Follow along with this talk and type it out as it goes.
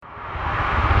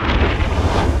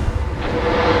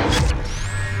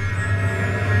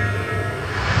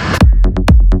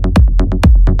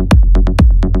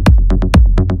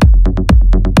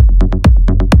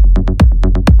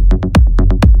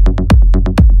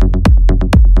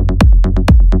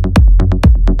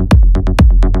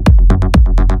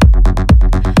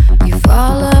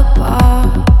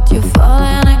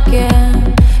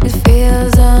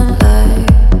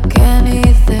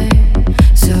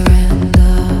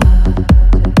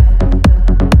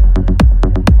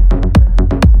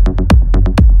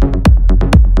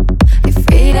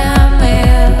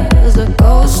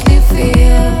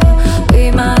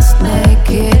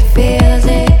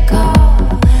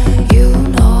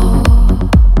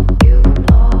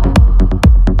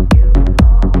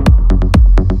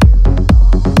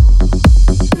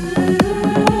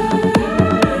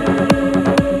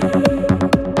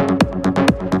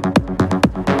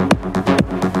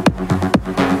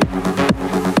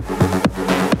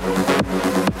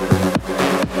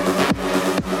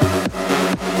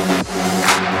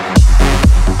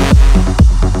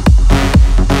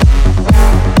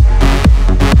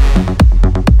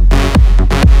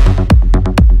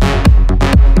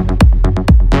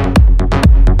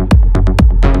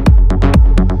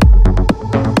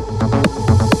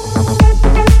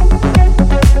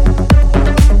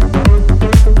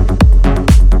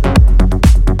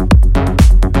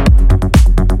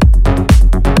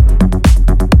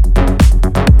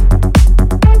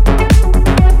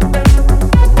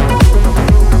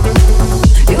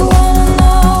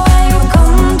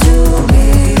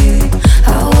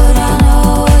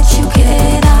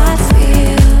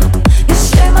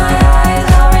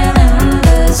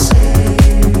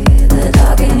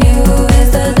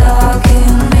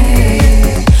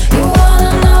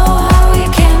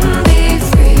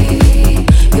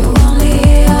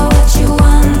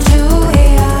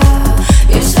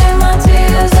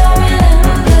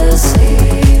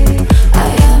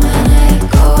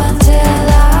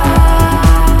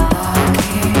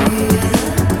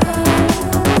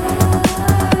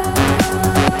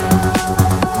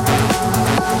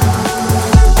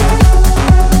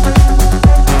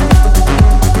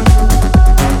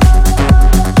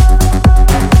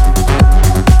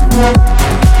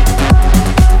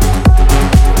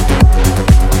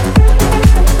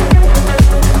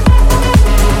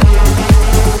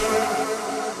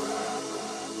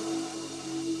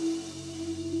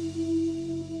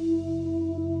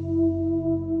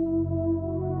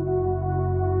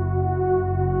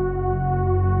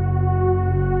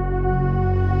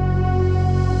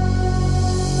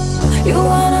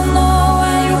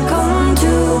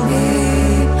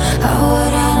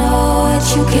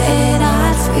you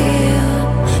cannot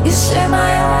feel. You say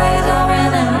my eyes are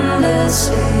an endless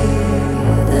sea.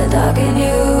 The dark in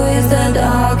you is the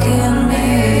dark in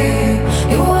me.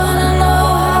 You wanna know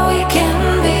how we can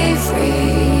be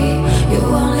free. You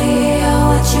only hear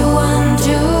what you want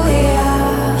to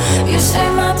hear. You say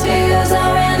my tears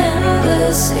are an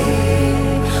endless sea.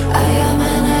 I am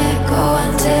an echo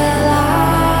until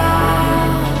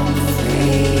I'm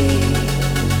free.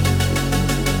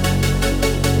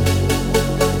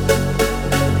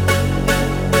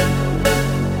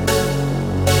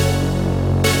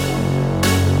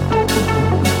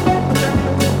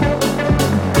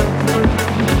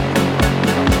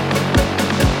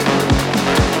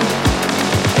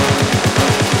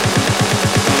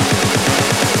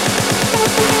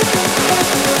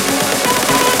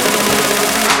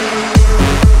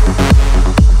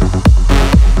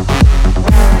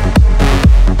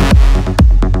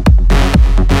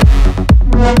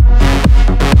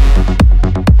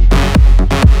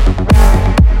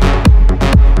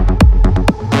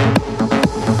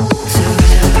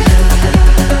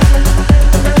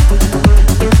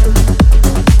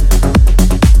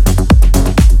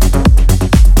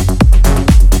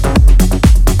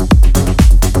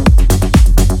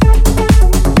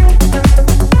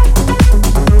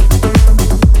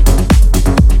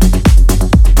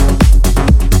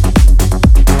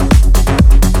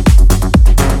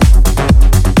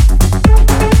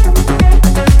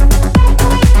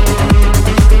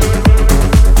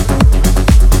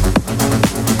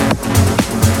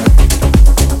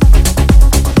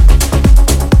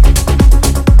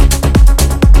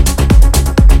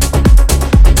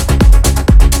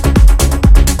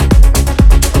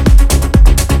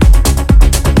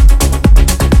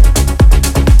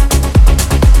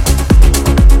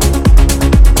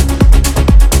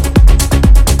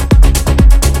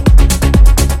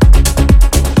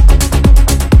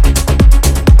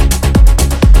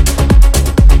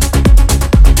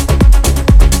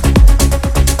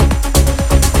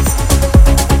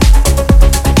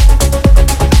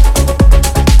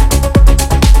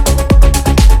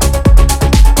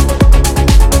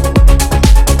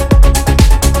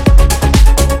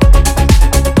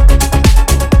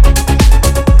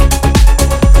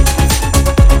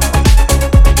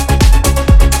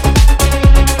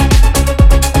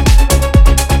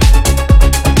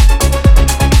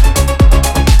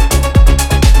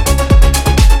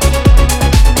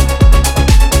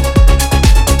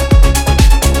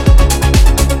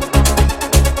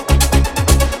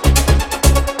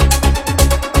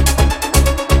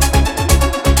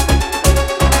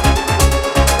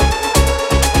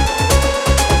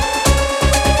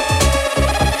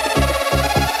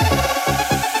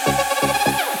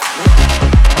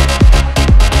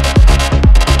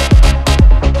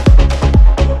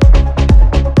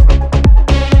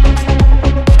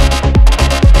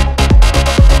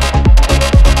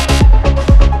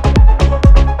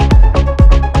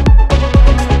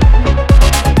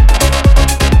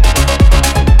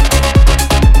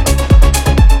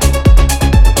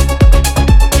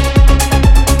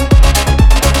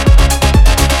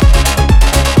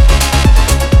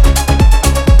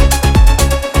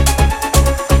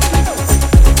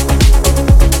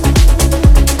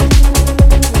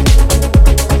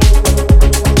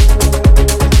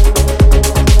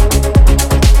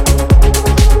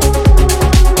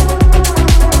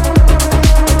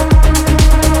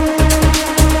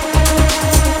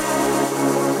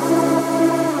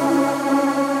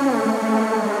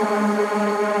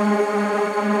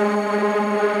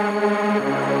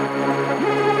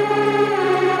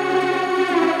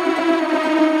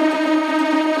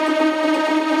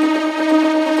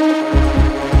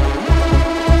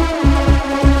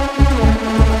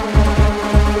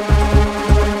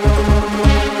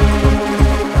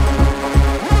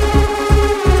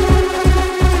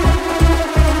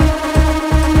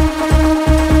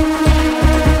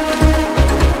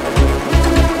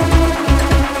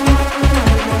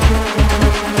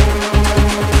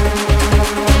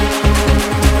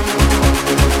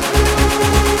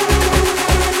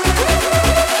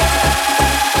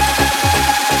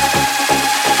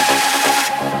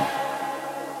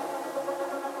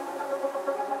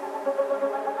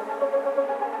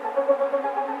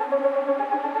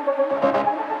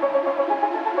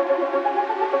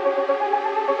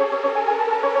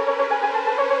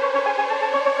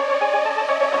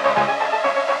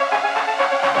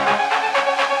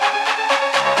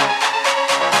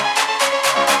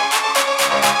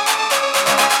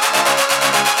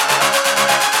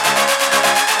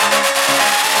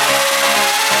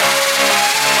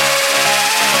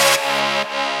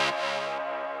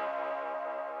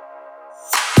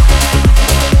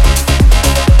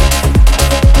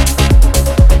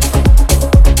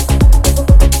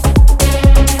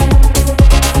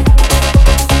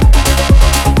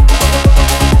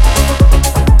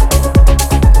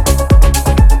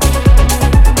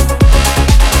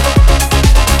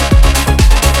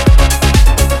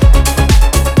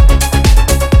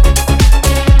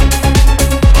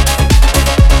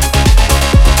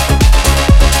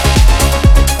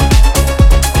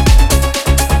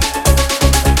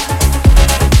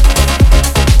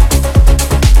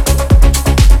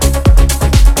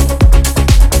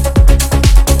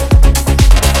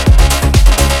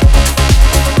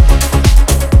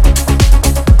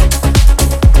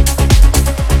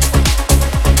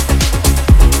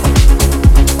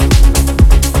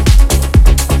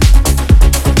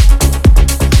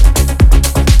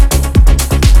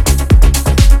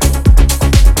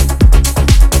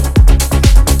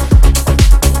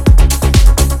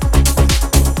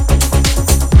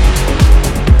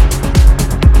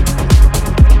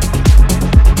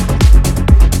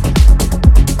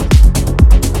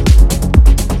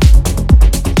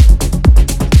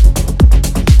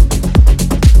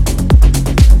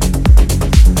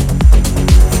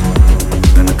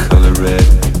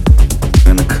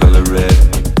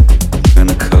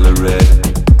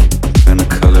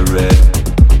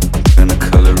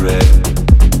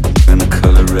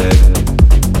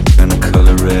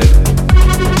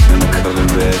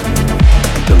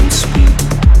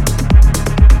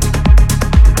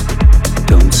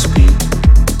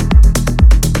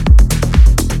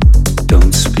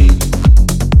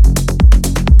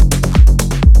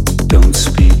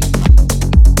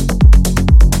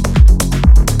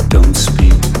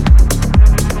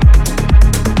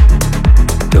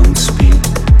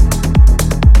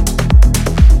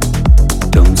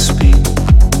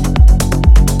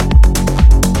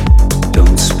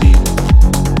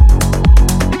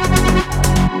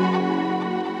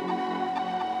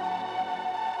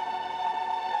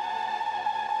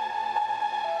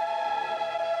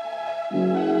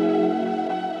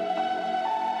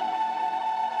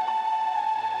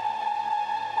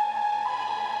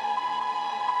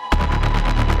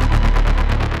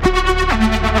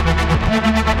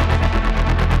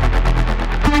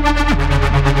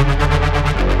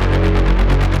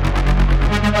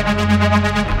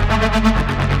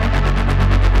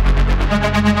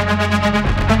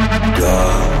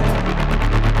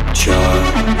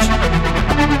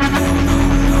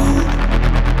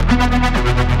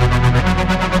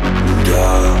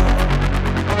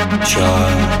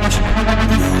 charge.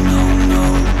 No, no, no.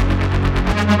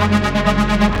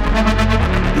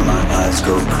 My eyes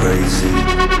go crazy.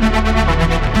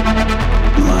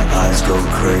 My eyes go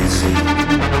crazy.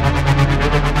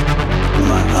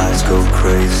 My eyes go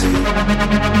crazy.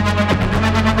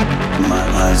 My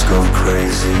eyes go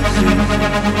crazy.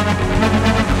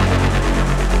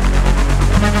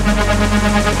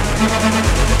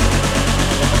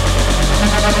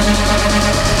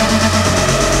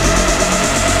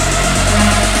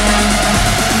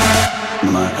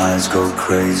 My eyes go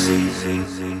crazy.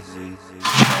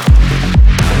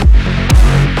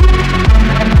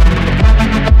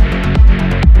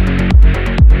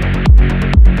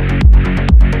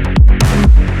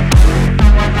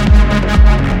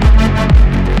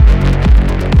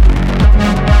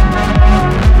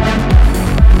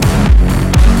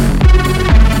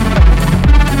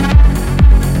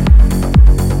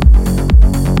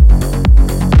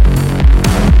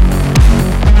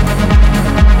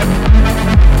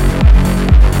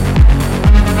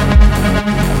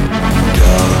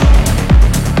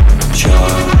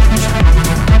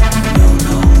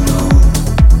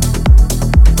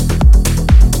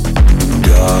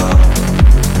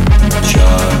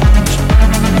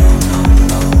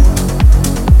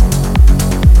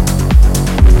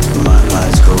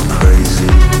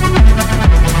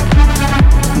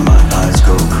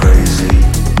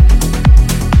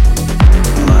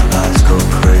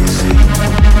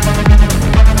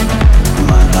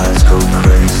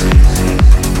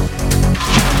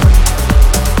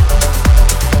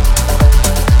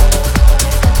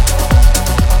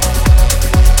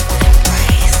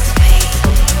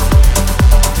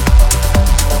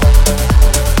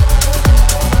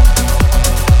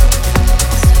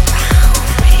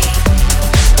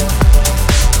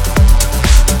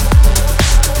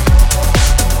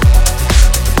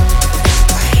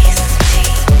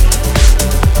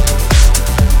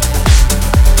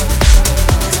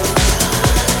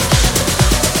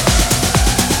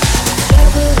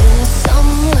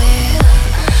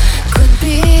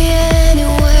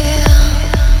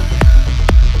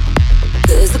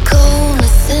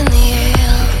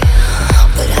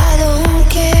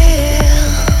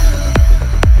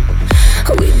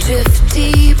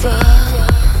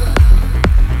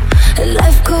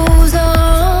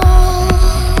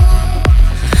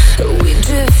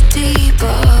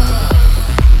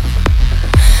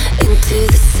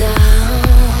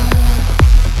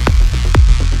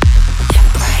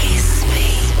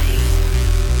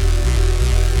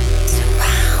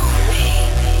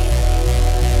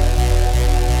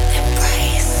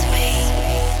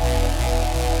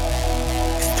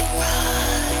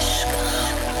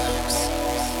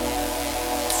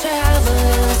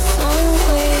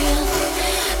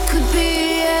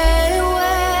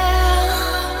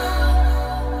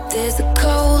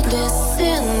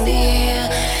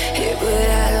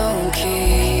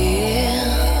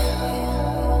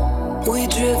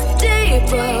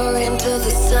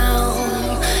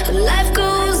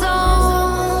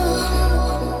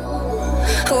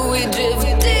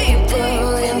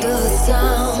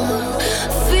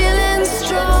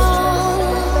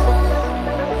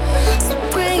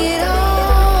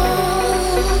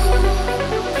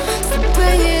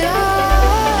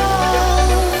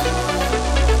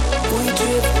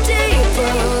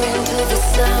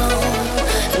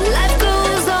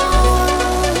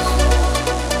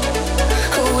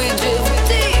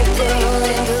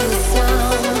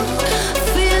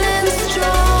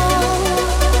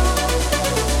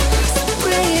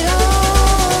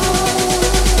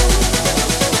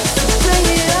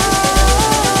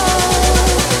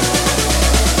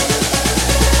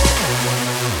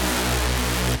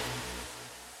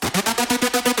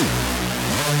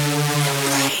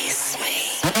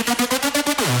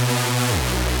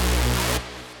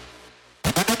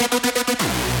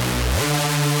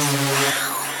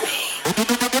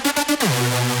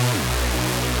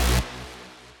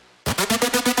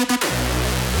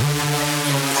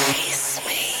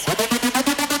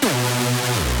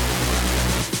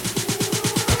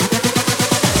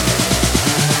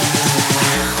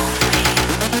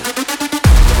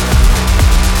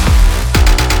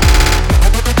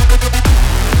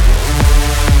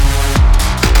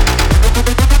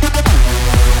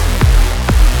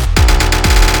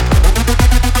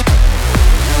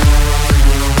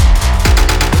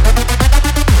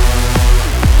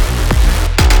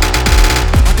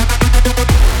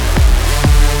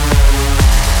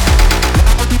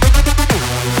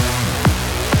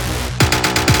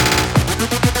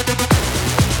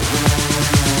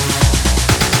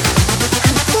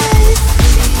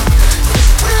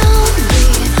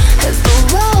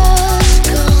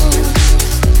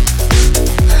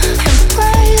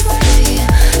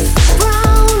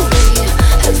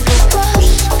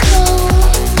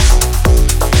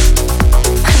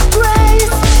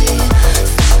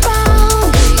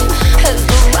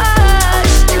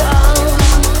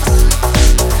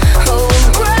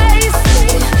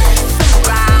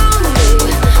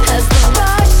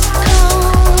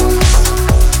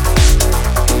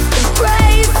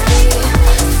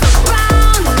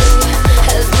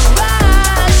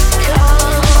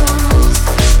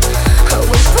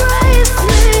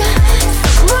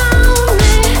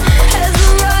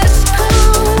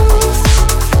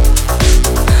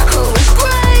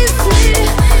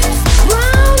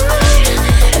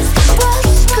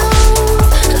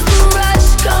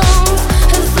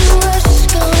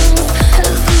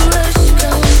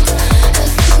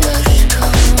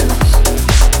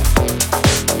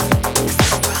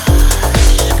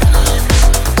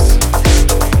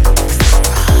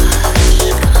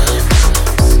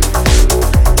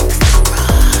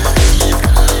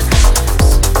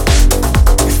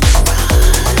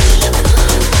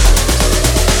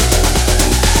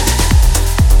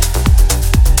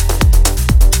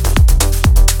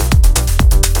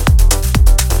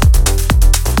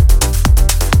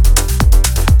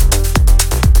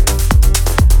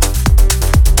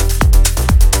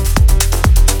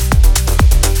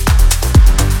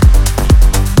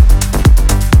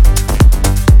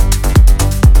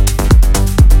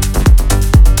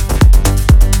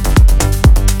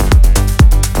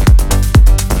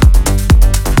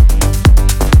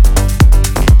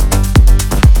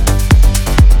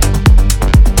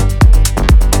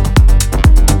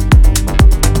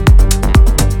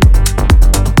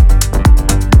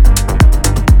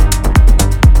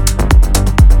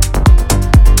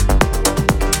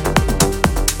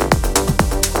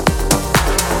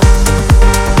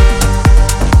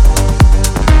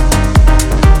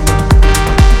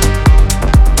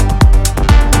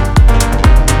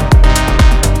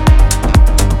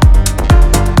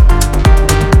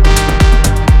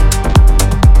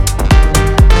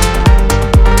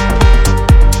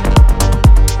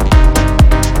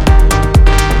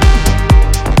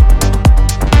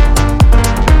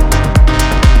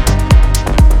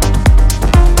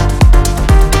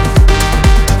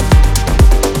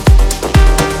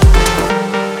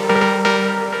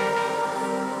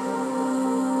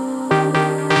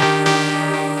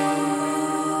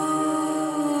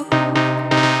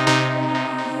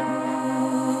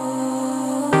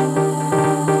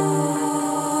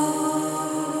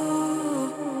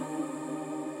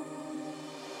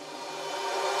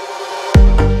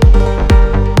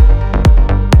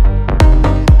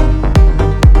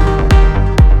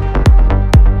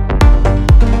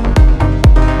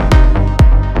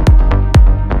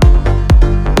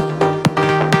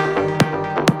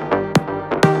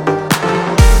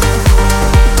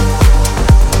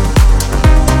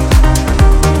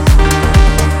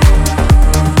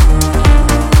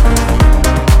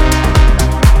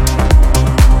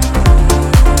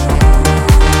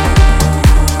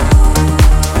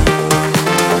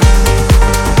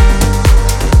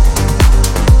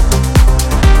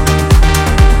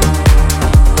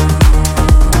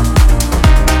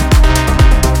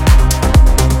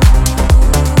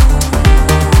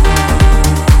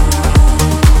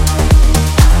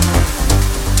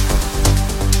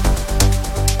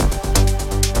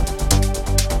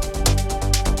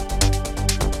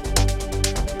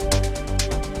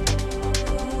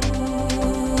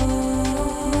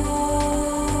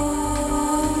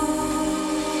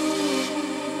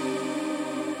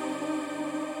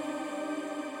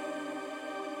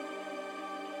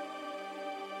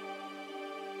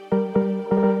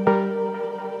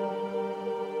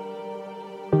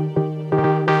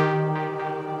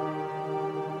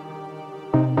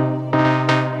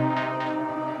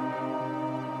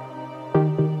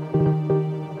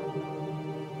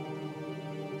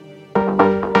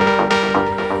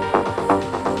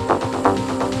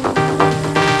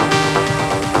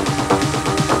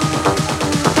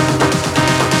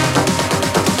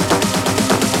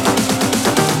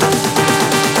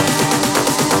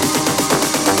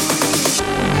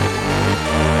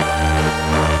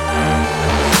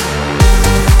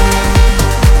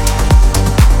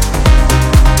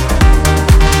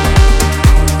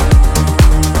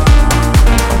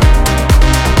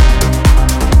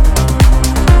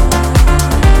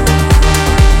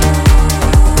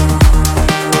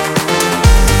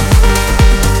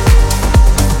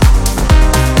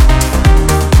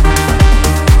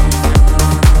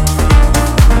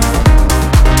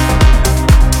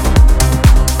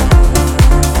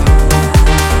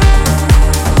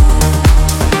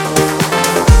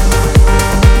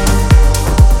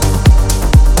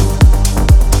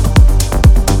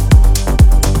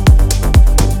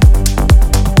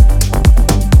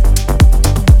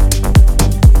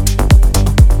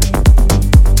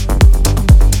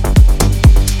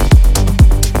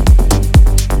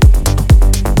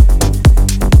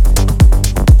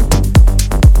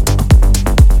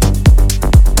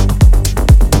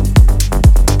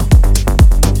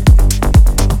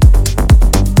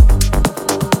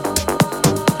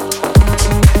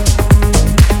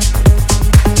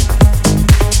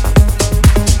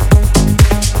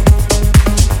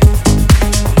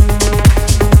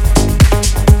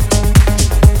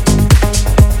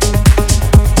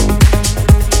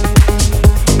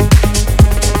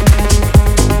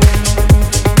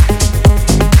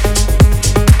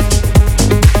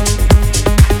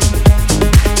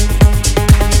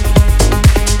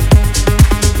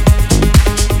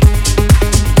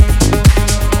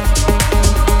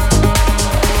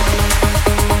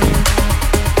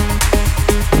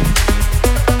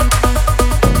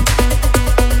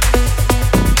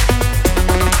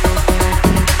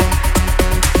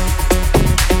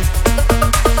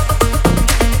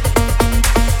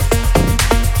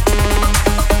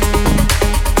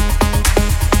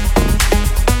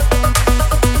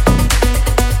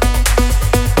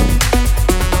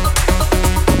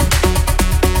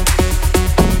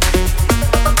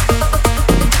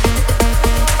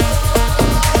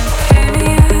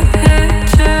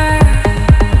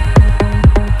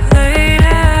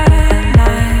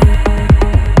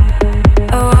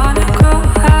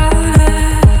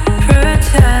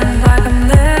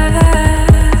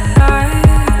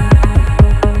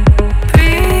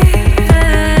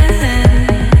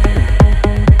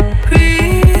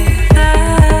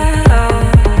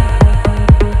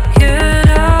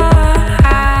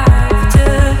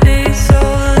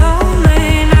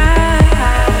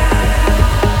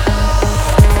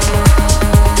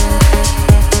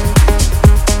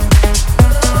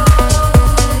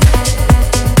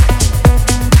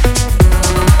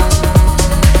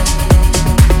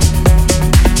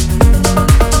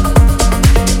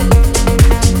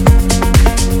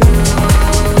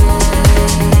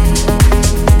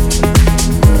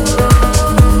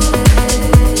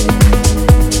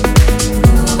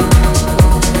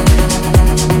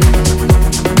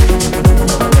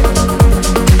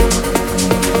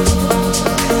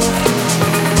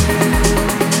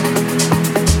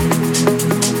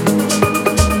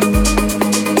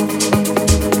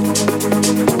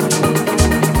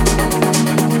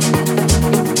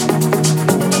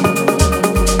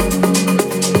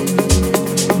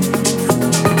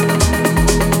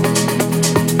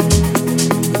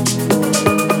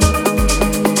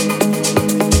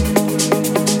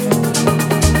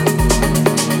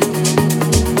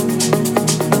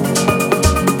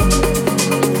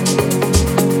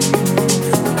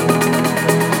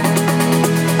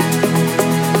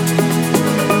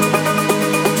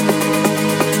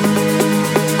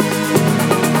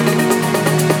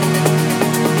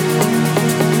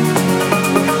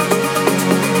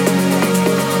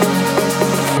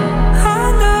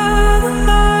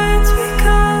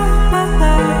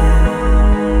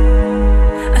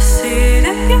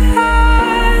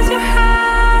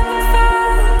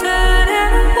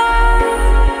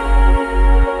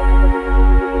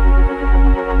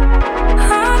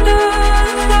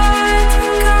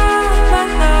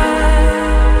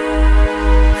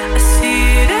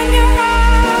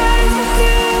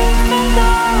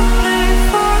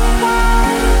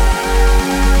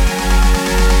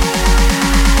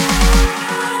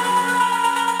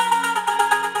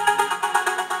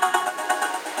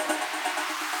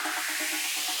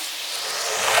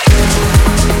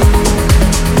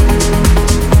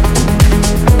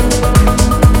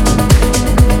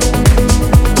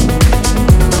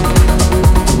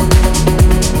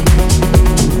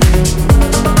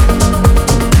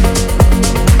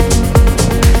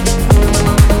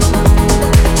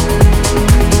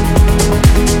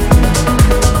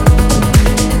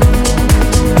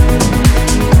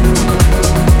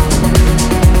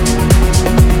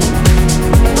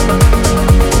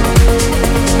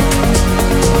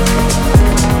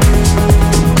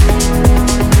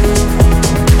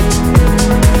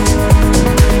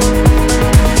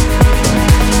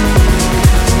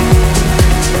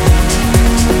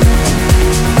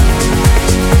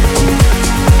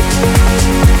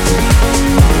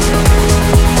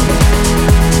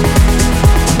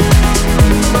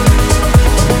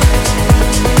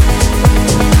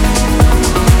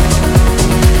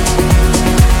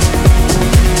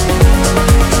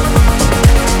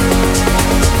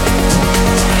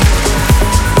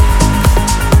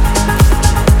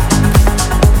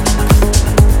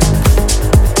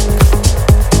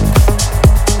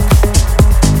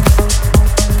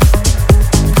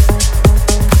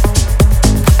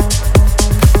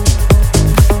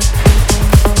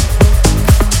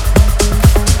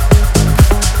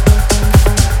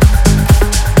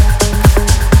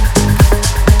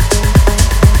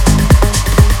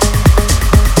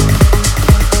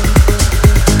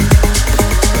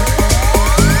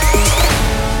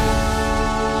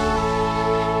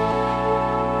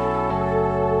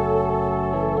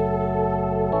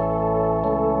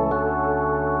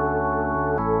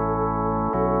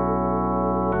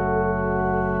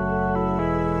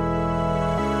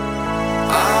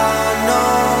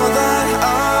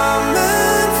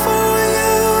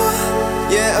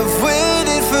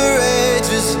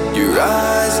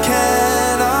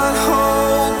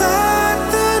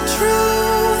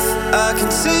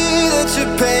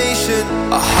 patient.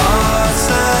 Our hearts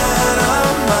and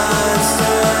our minds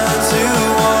turn to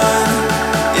one.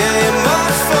 Yeah, you're my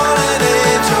fallen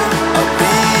angel. I'll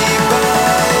be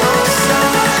by your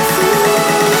side through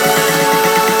it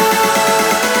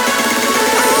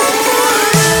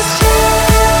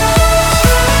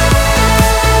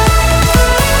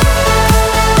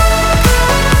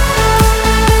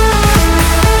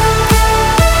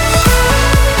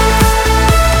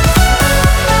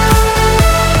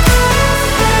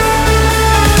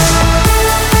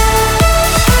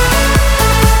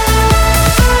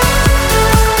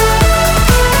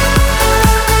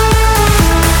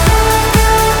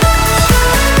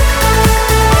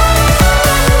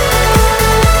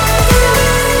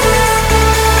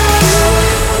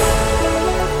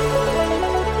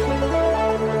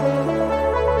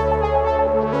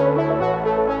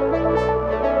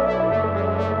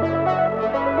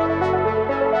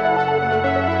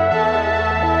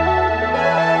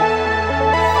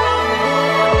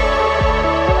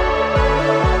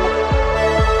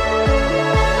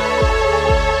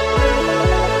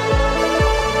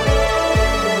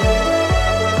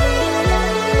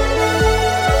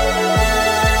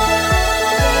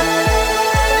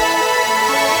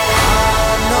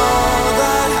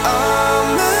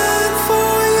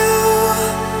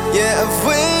I've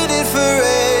waited for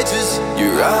ages.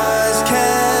 Your eyes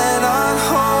cannot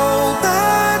hold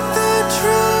back the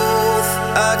truth.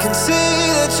 I can see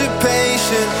that you're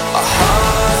patient. Our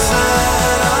hearts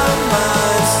and our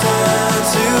minds turn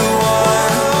to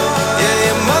one. Yeah,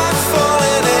 you're my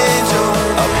fallen angel.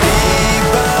 I'll be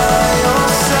by your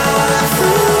side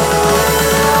through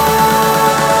it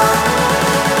all.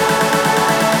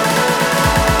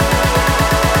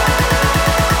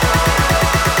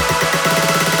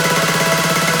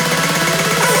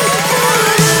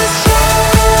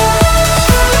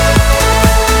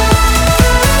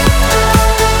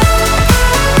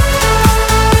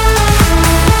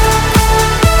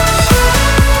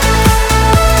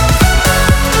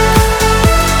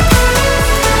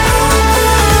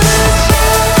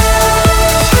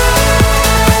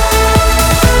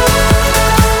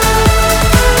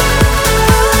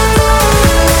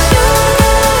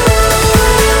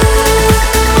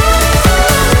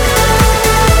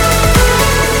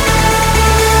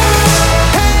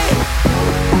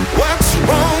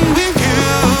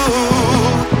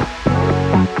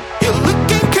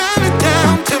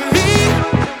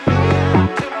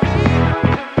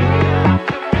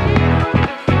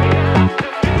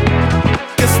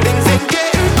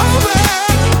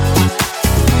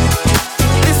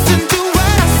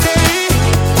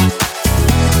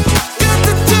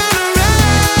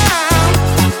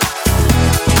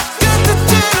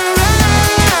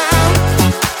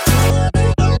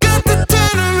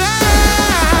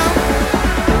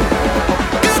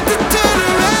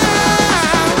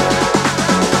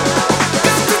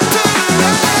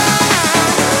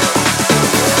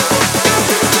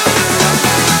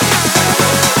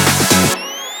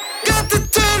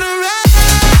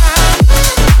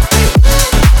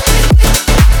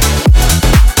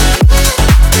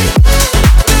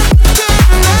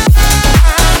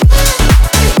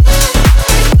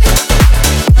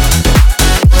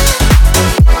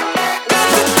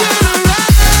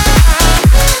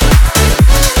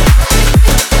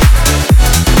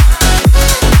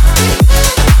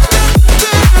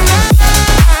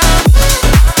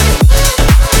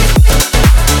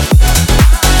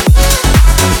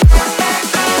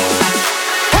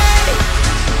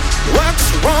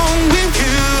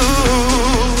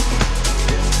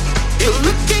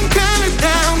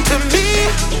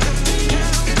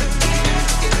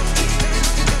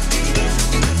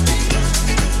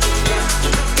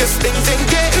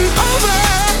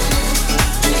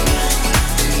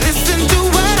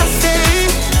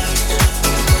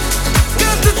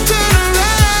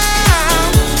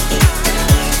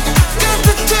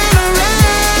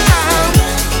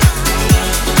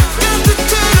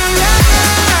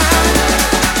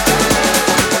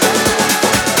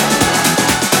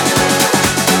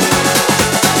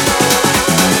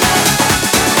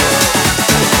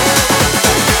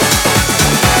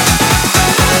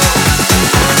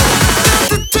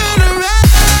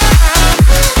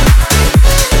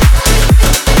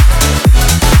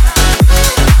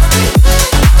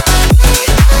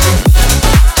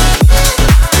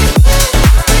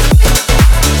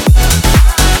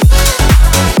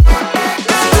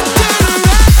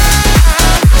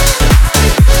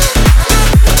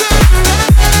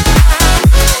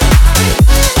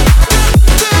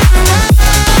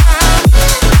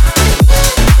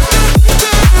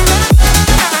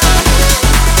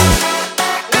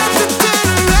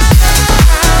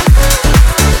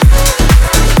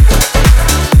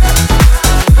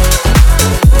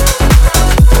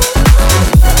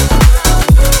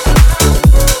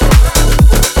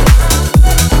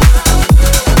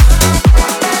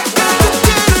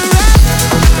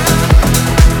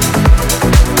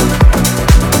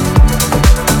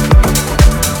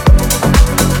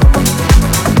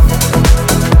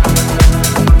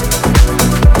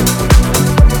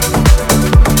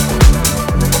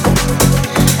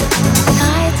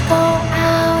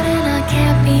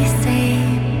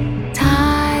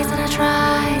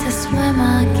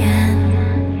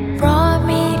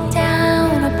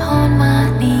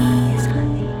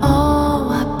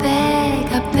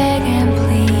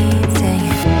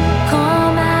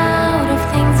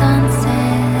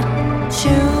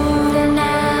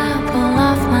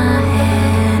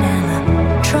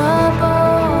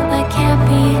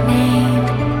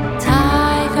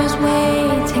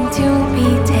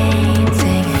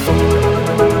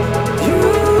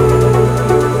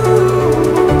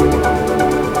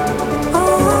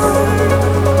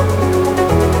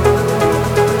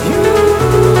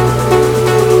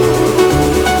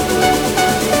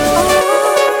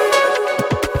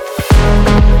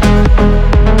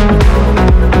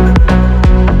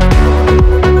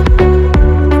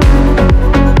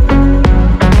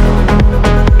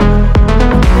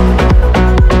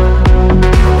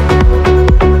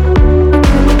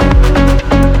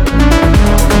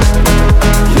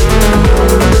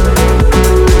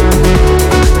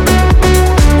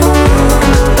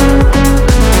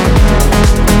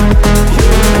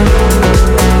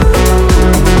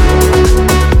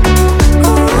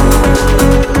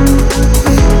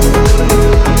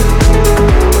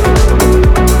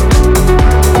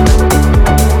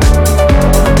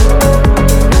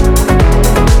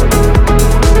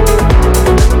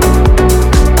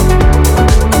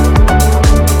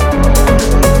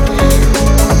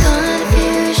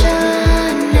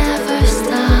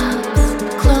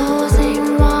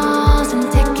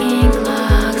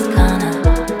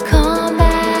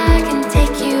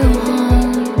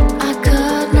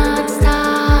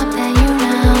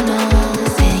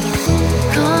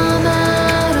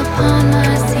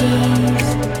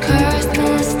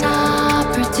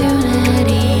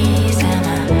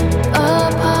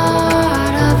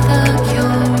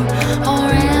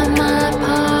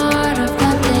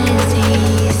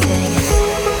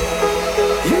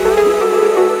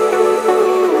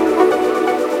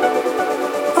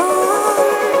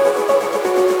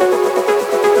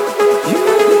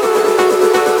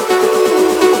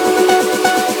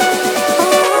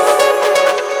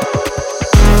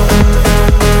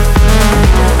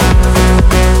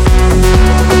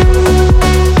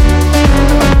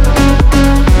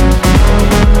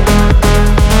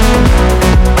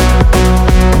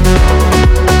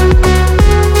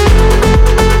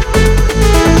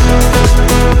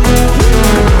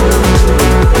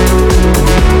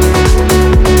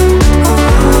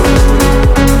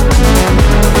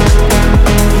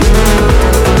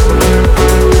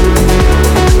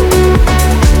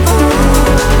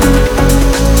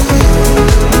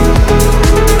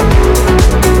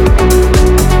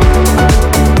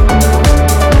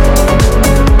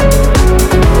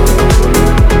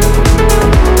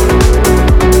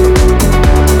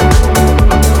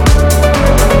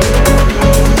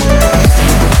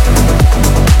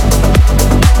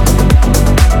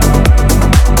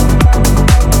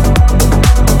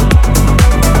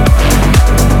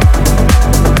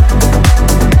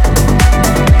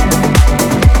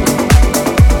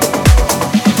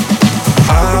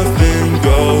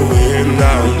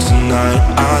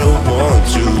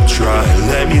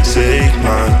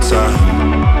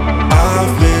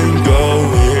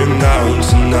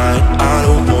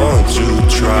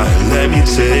 me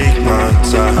take my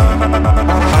time.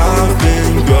 I've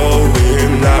been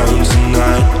going down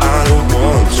tonight, I don't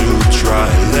want to try.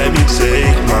 Let me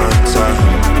take my time.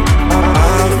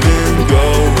 I've been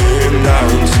going down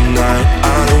tonight,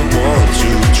 I don't want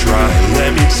to try.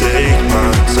 Let me take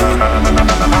my time.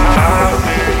 I've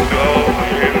been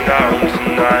going down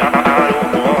tonight, I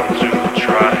don't want to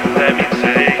try. Let me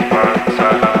take my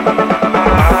time.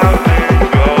 I've been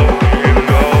going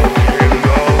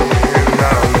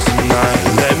down tonight.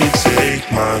 Let me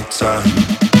take my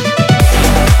time.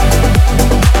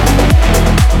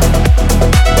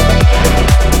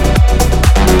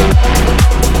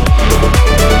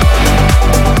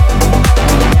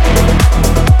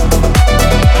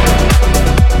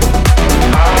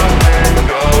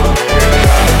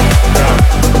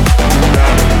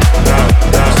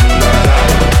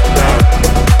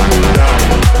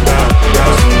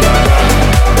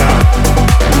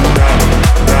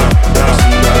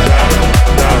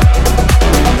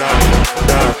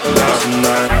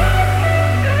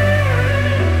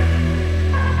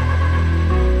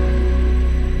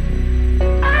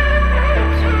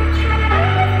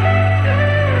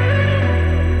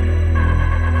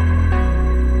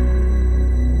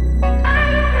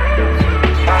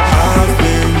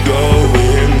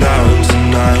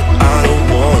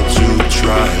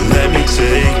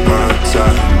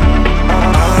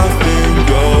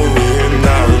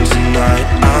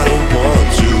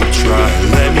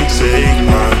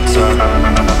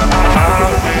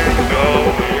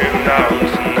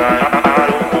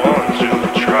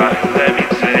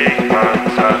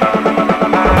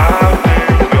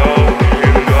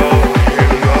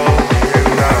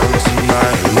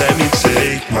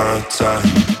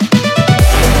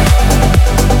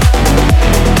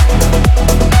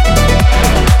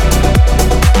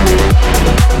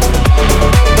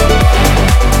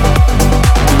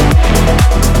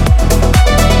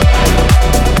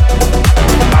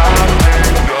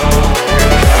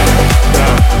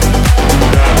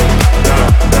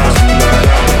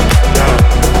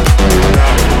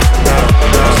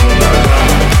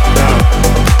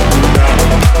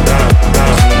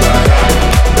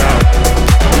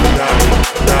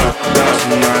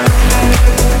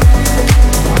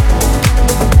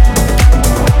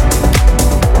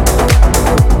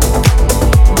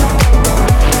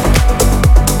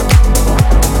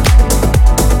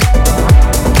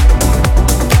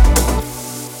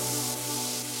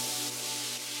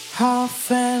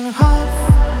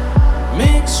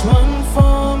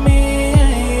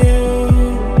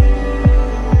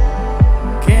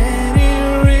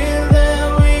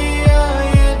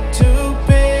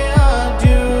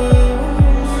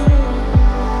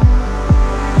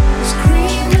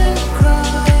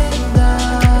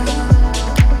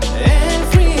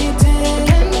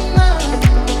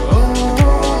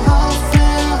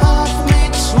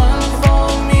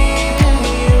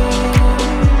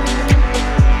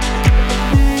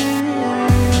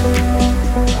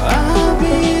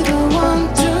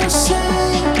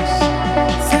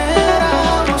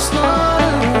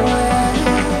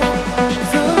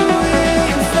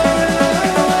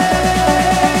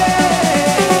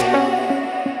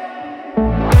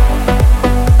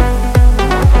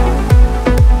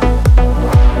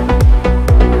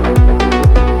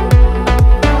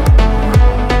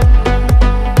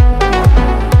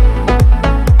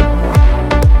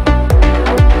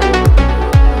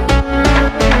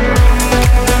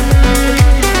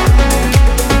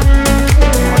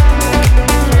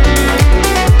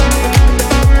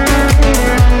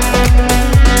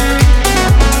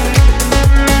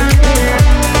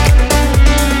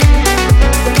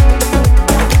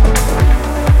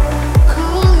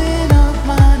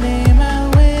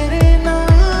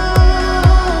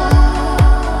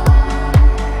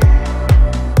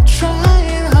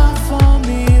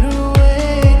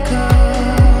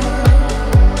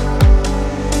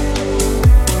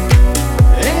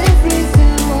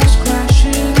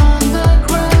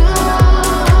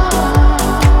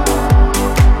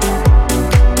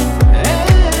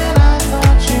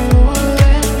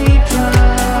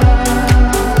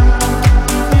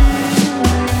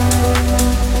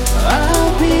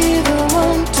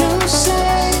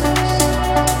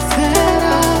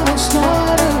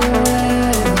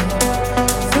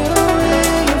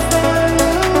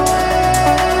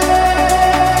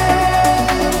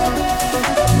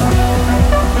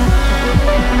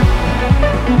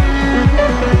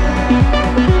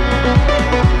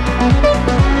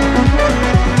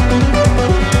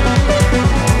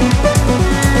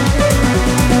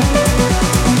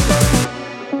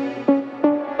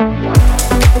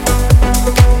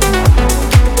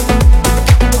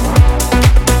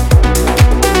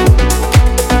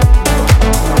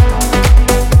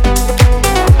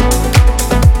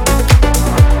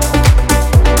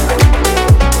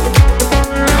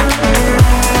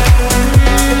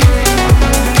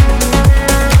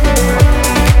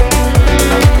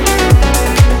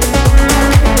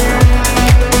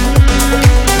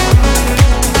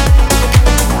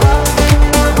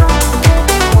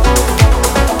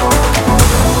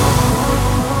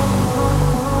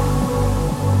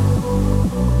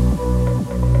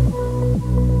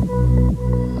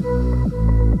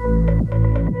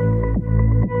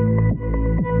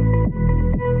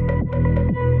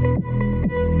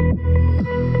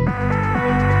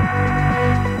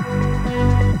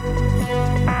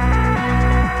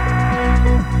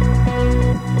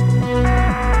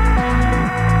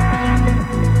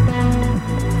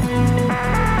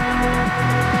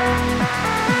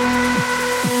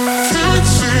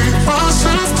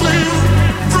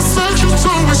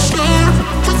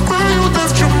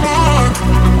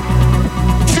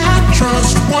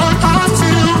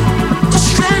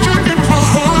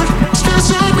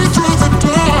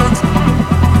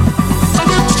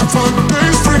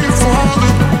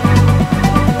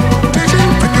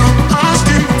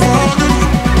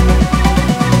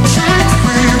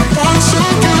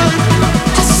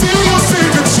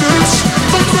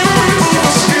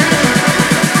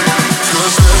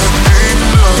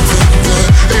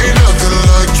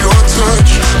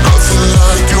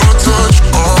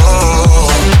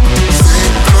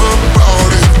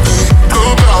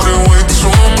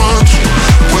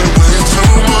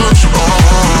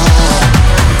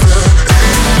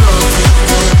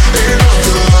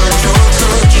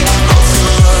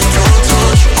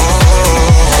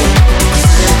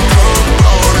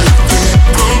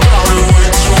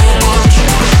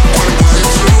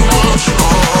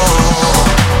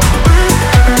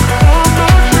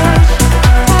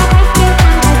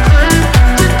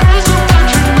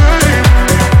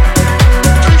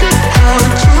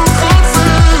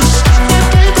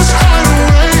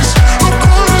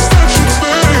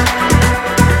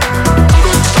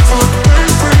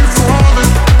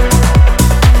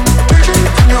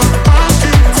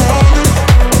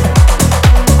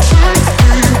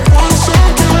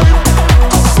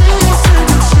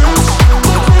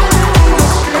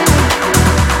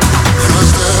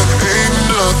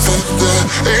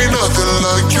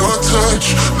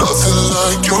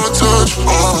 like your touch.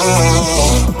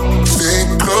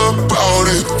 Think about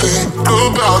it,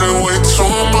 way too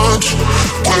much.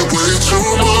 Way too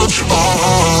much.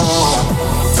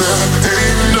 There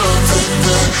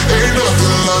ain't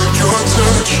nothing like your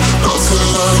touch. Nothing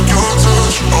like your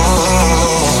touch.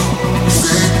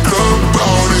 Think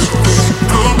about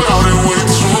it, way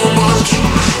too much.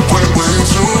 Way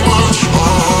too much.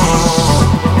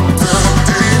 There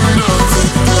ain't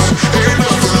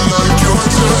nothing like your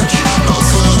touch.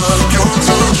 Nothing like your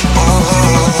touch.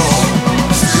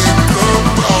 Think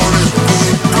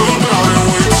about it,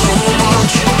 way too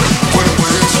much. Way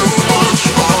too much.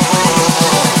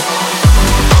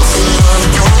 Nothing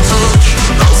like your touch.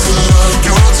 Nothing like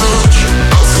your touch.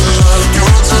 Nothing like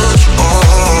your touch.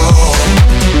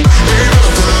 Ain't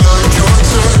nothing like your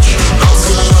touch.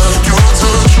 Nothing like your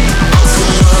touch.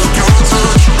 Nothing like your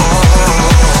touch.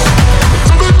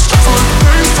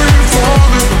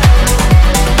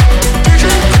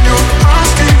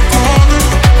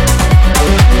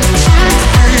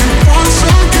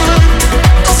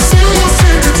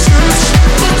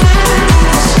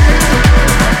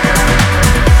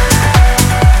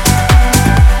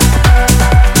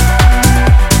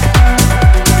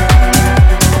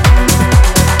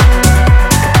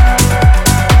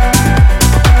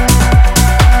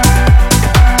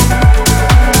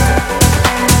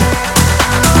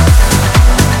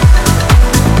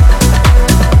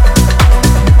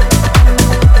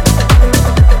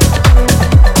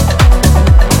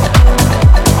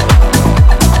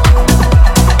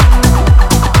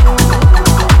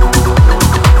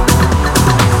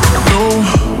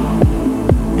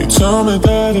 Tell me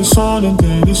that it's on and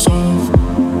then it's off.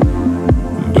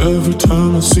 And every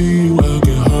time I see you I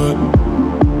get hot.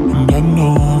 And I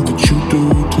know that you do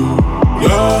too.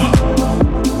 Yeah.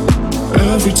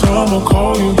 Every time I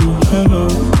call you, you hang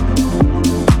up.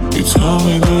 You tell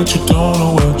me that you don't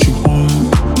know what you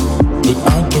want, but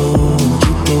I do and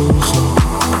you do. So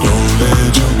don't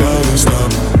let your body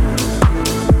stop.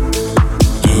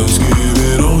 Just give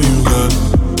it all you got.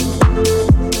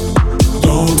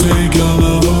 Don't take your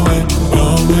love away.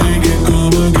 Don't make it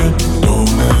come again. Don't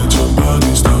let your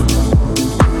body stop.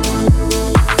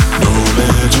 Don't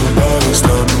let your body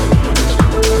stop.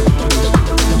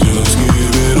 Just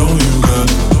give it all you got.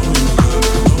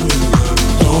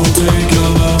 Don't take your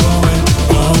love away.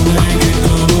 Don't make it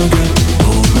come again.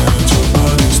 Don't let your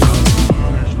body stop.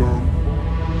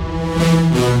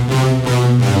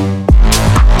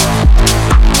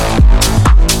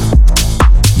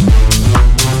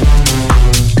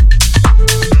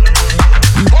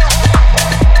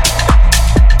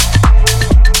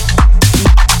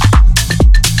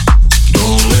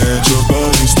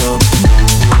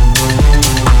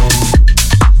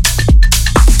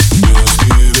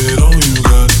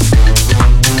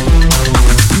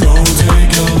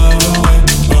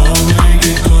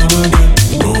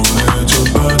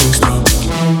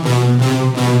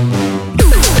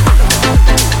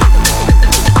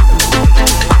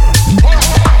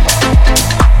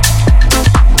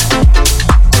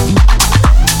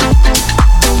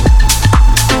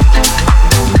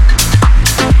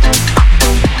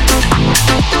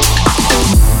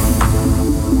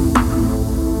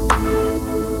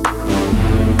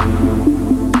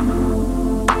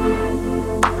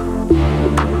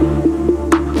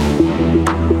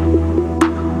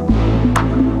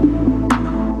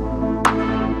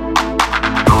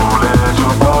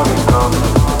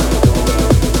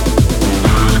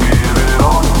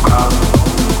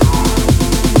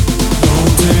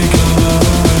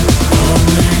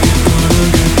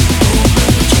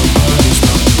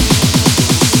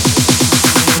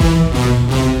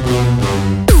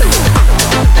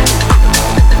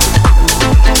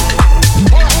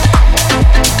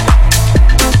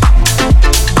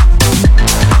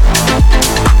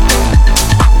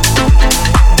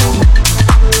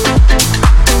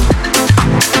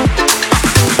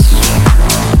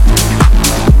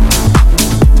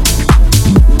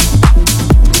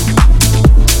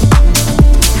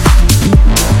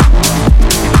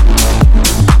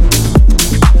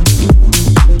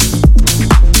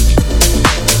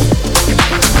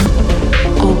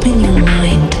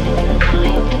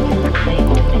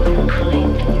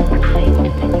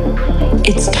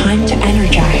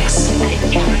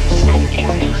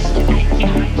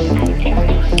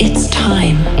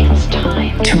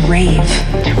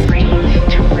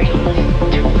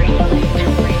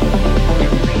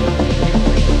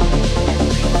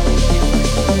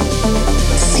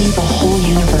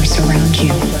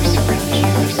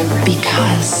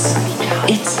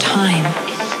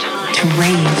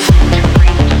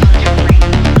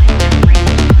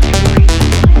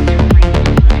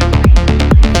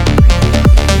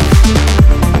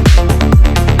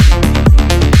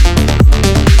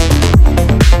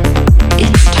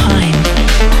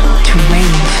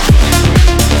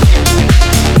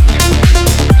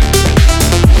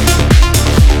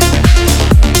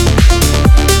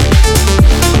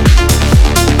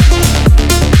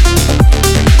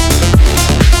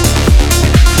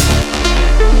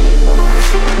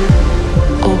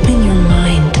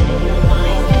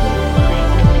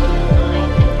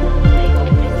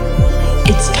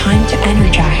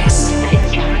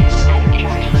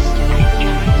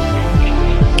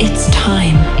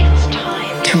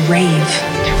 to rave.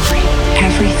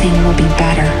 Everything will be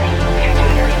better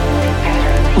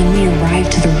when we arrive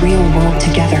to the real world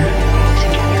together.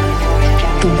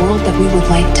 The world that we would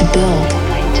like to build.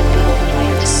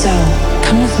 So,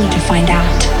 come with me to find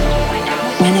out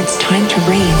when it's time to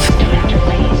rave.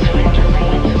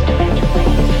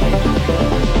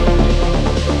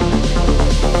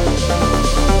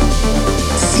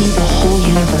 See the whole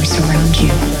universe around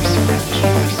you,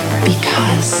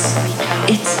 because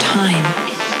it's time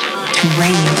to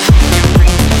rave.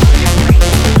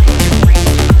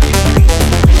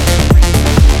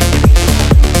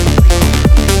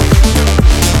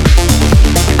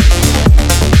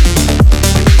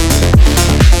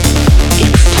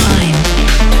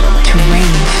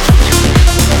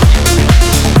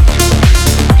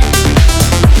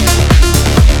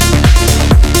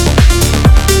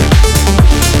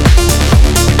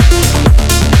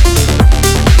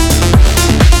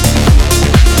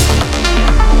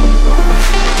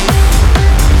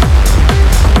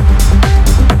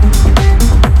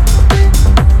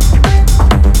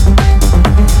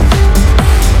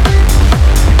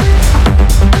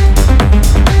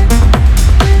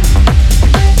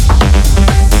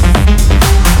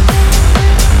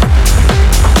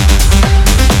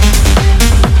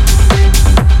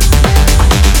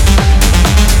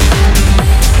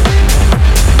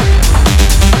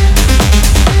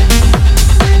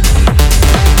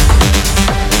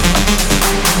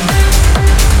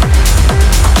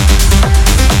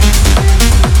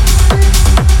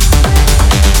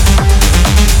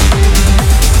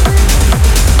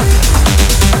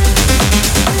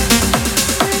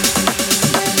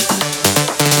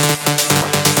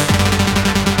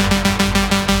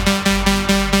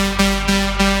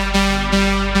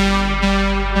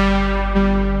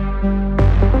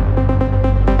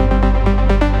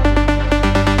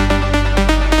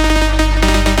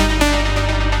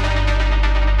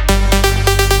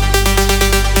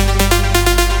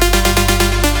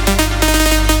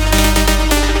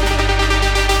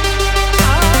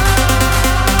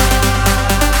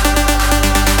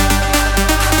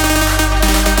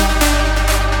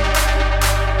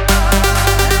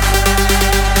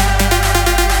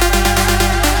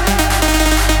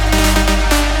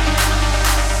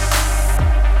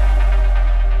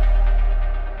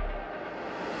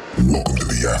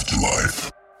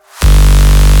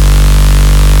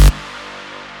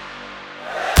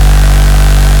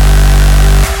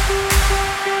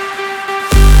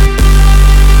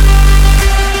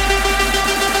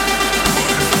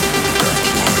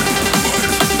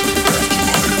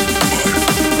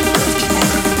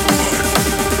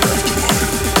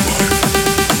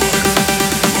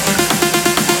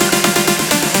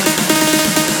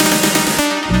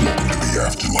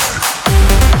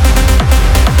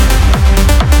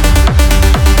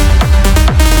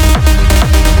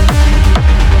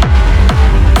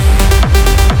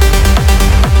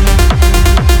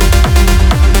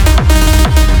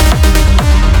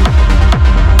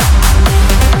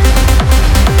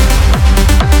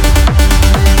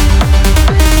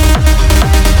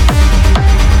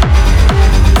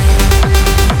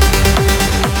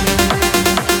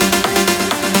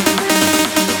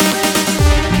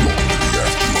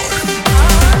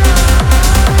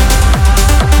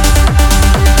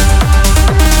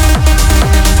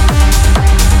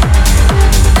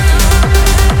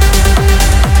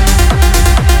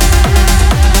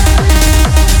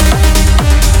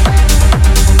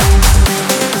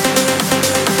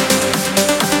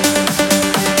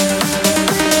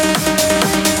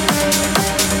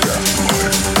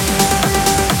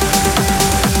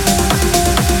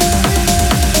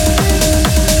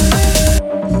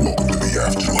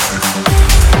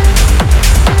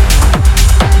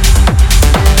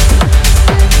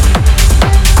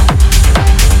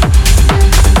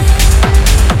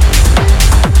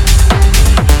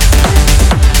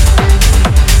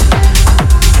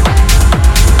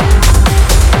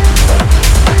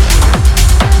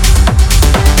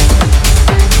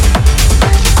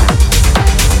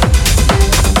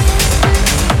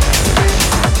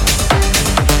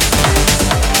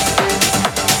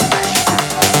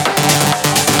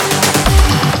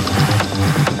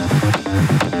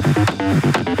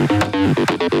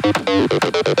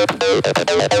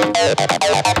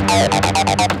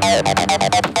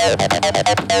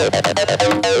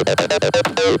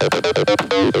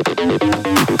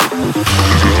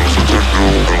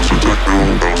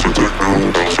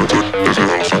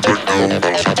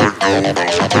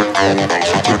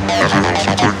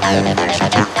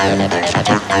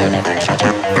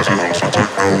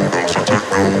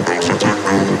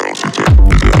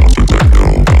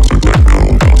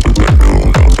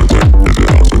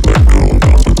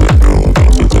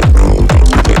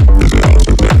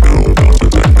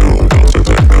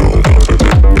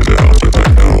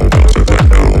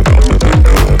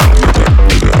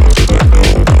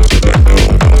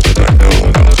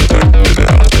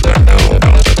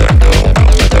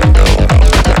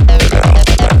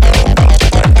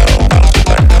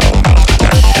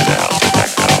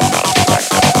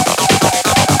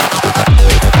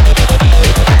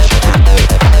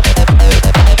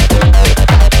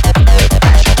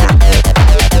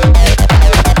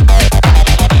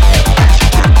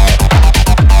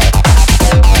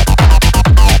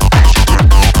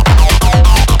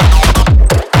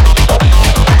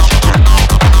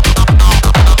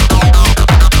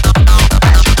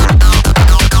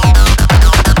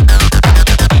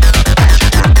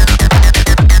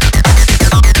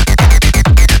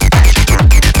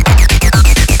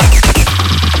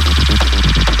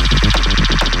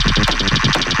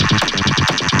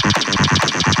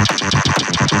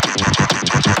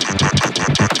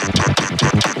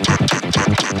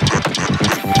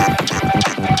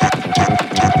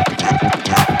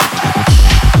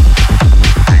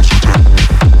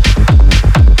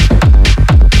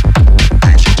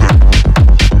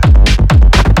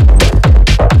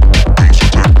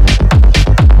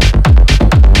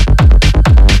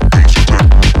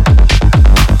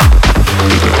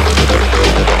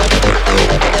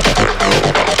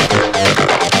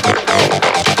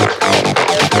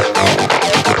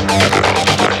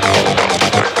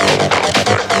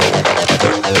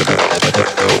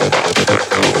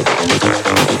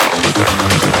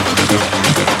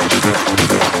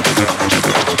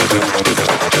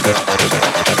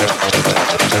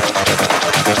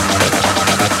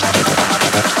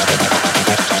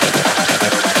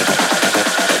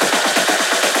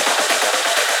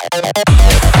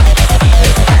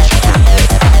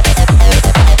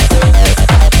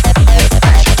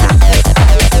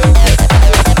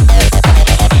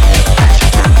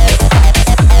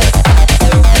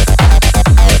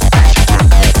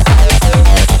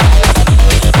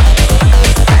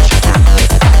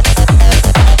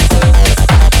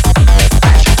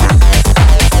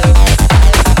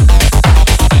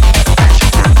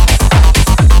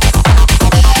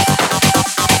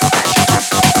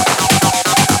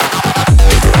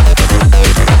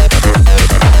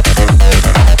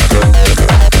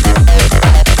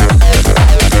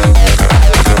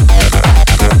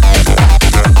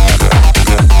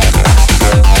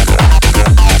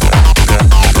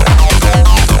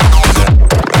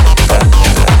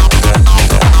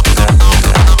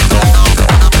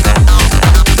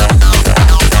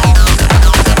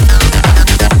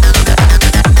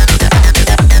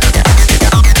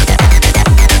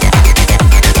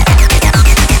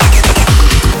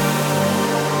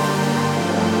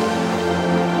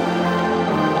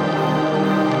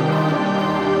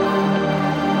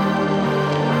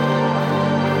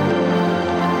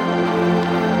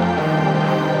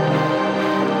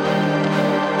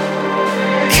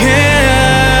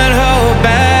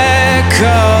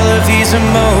 these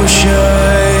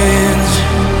emotions.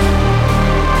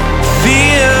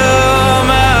 Feel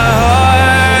my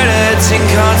heart, it's in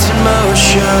constant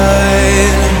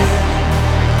motion.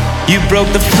 You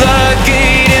broke the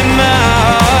floodgate in my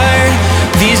heart.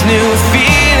 These new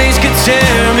feelings could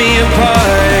tear me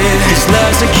apart. This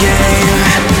love's a game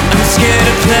I'm scared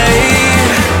to play.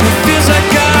 It feels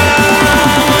like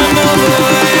I'm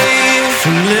away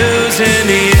from losing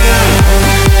you.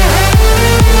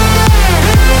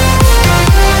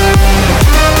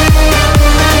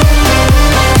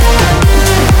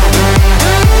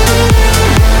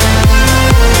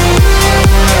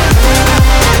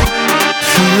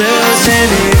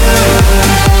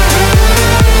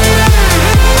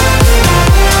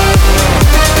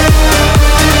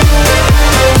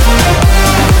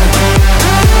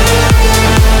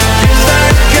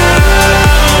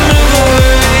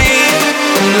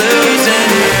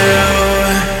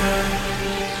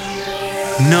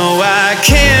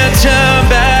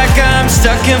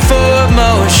 Stuck in full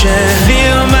motion.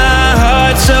 Feel my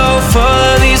heart so full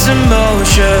of these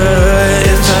emotions.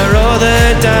 If I roll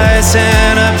the dice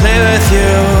and I play with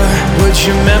you, would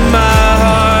you mend my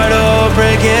heart or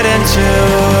break it in two?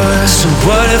 So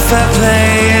what if I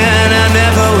play and I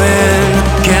never win?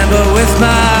 Gamble with my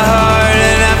heart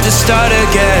and have to start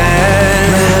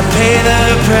again. Will I pay the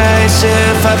price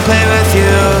if I play with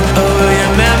you? Or will you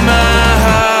mend my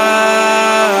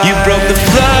heart? You broke the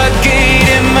floodgate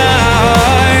in my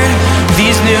heart.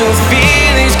 These new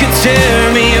feelings could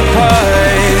tear me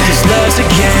apart. This love's a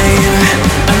game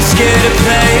I'm scared to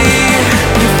play.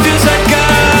 It feels like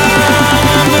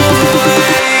I'm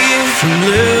away from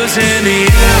losing you.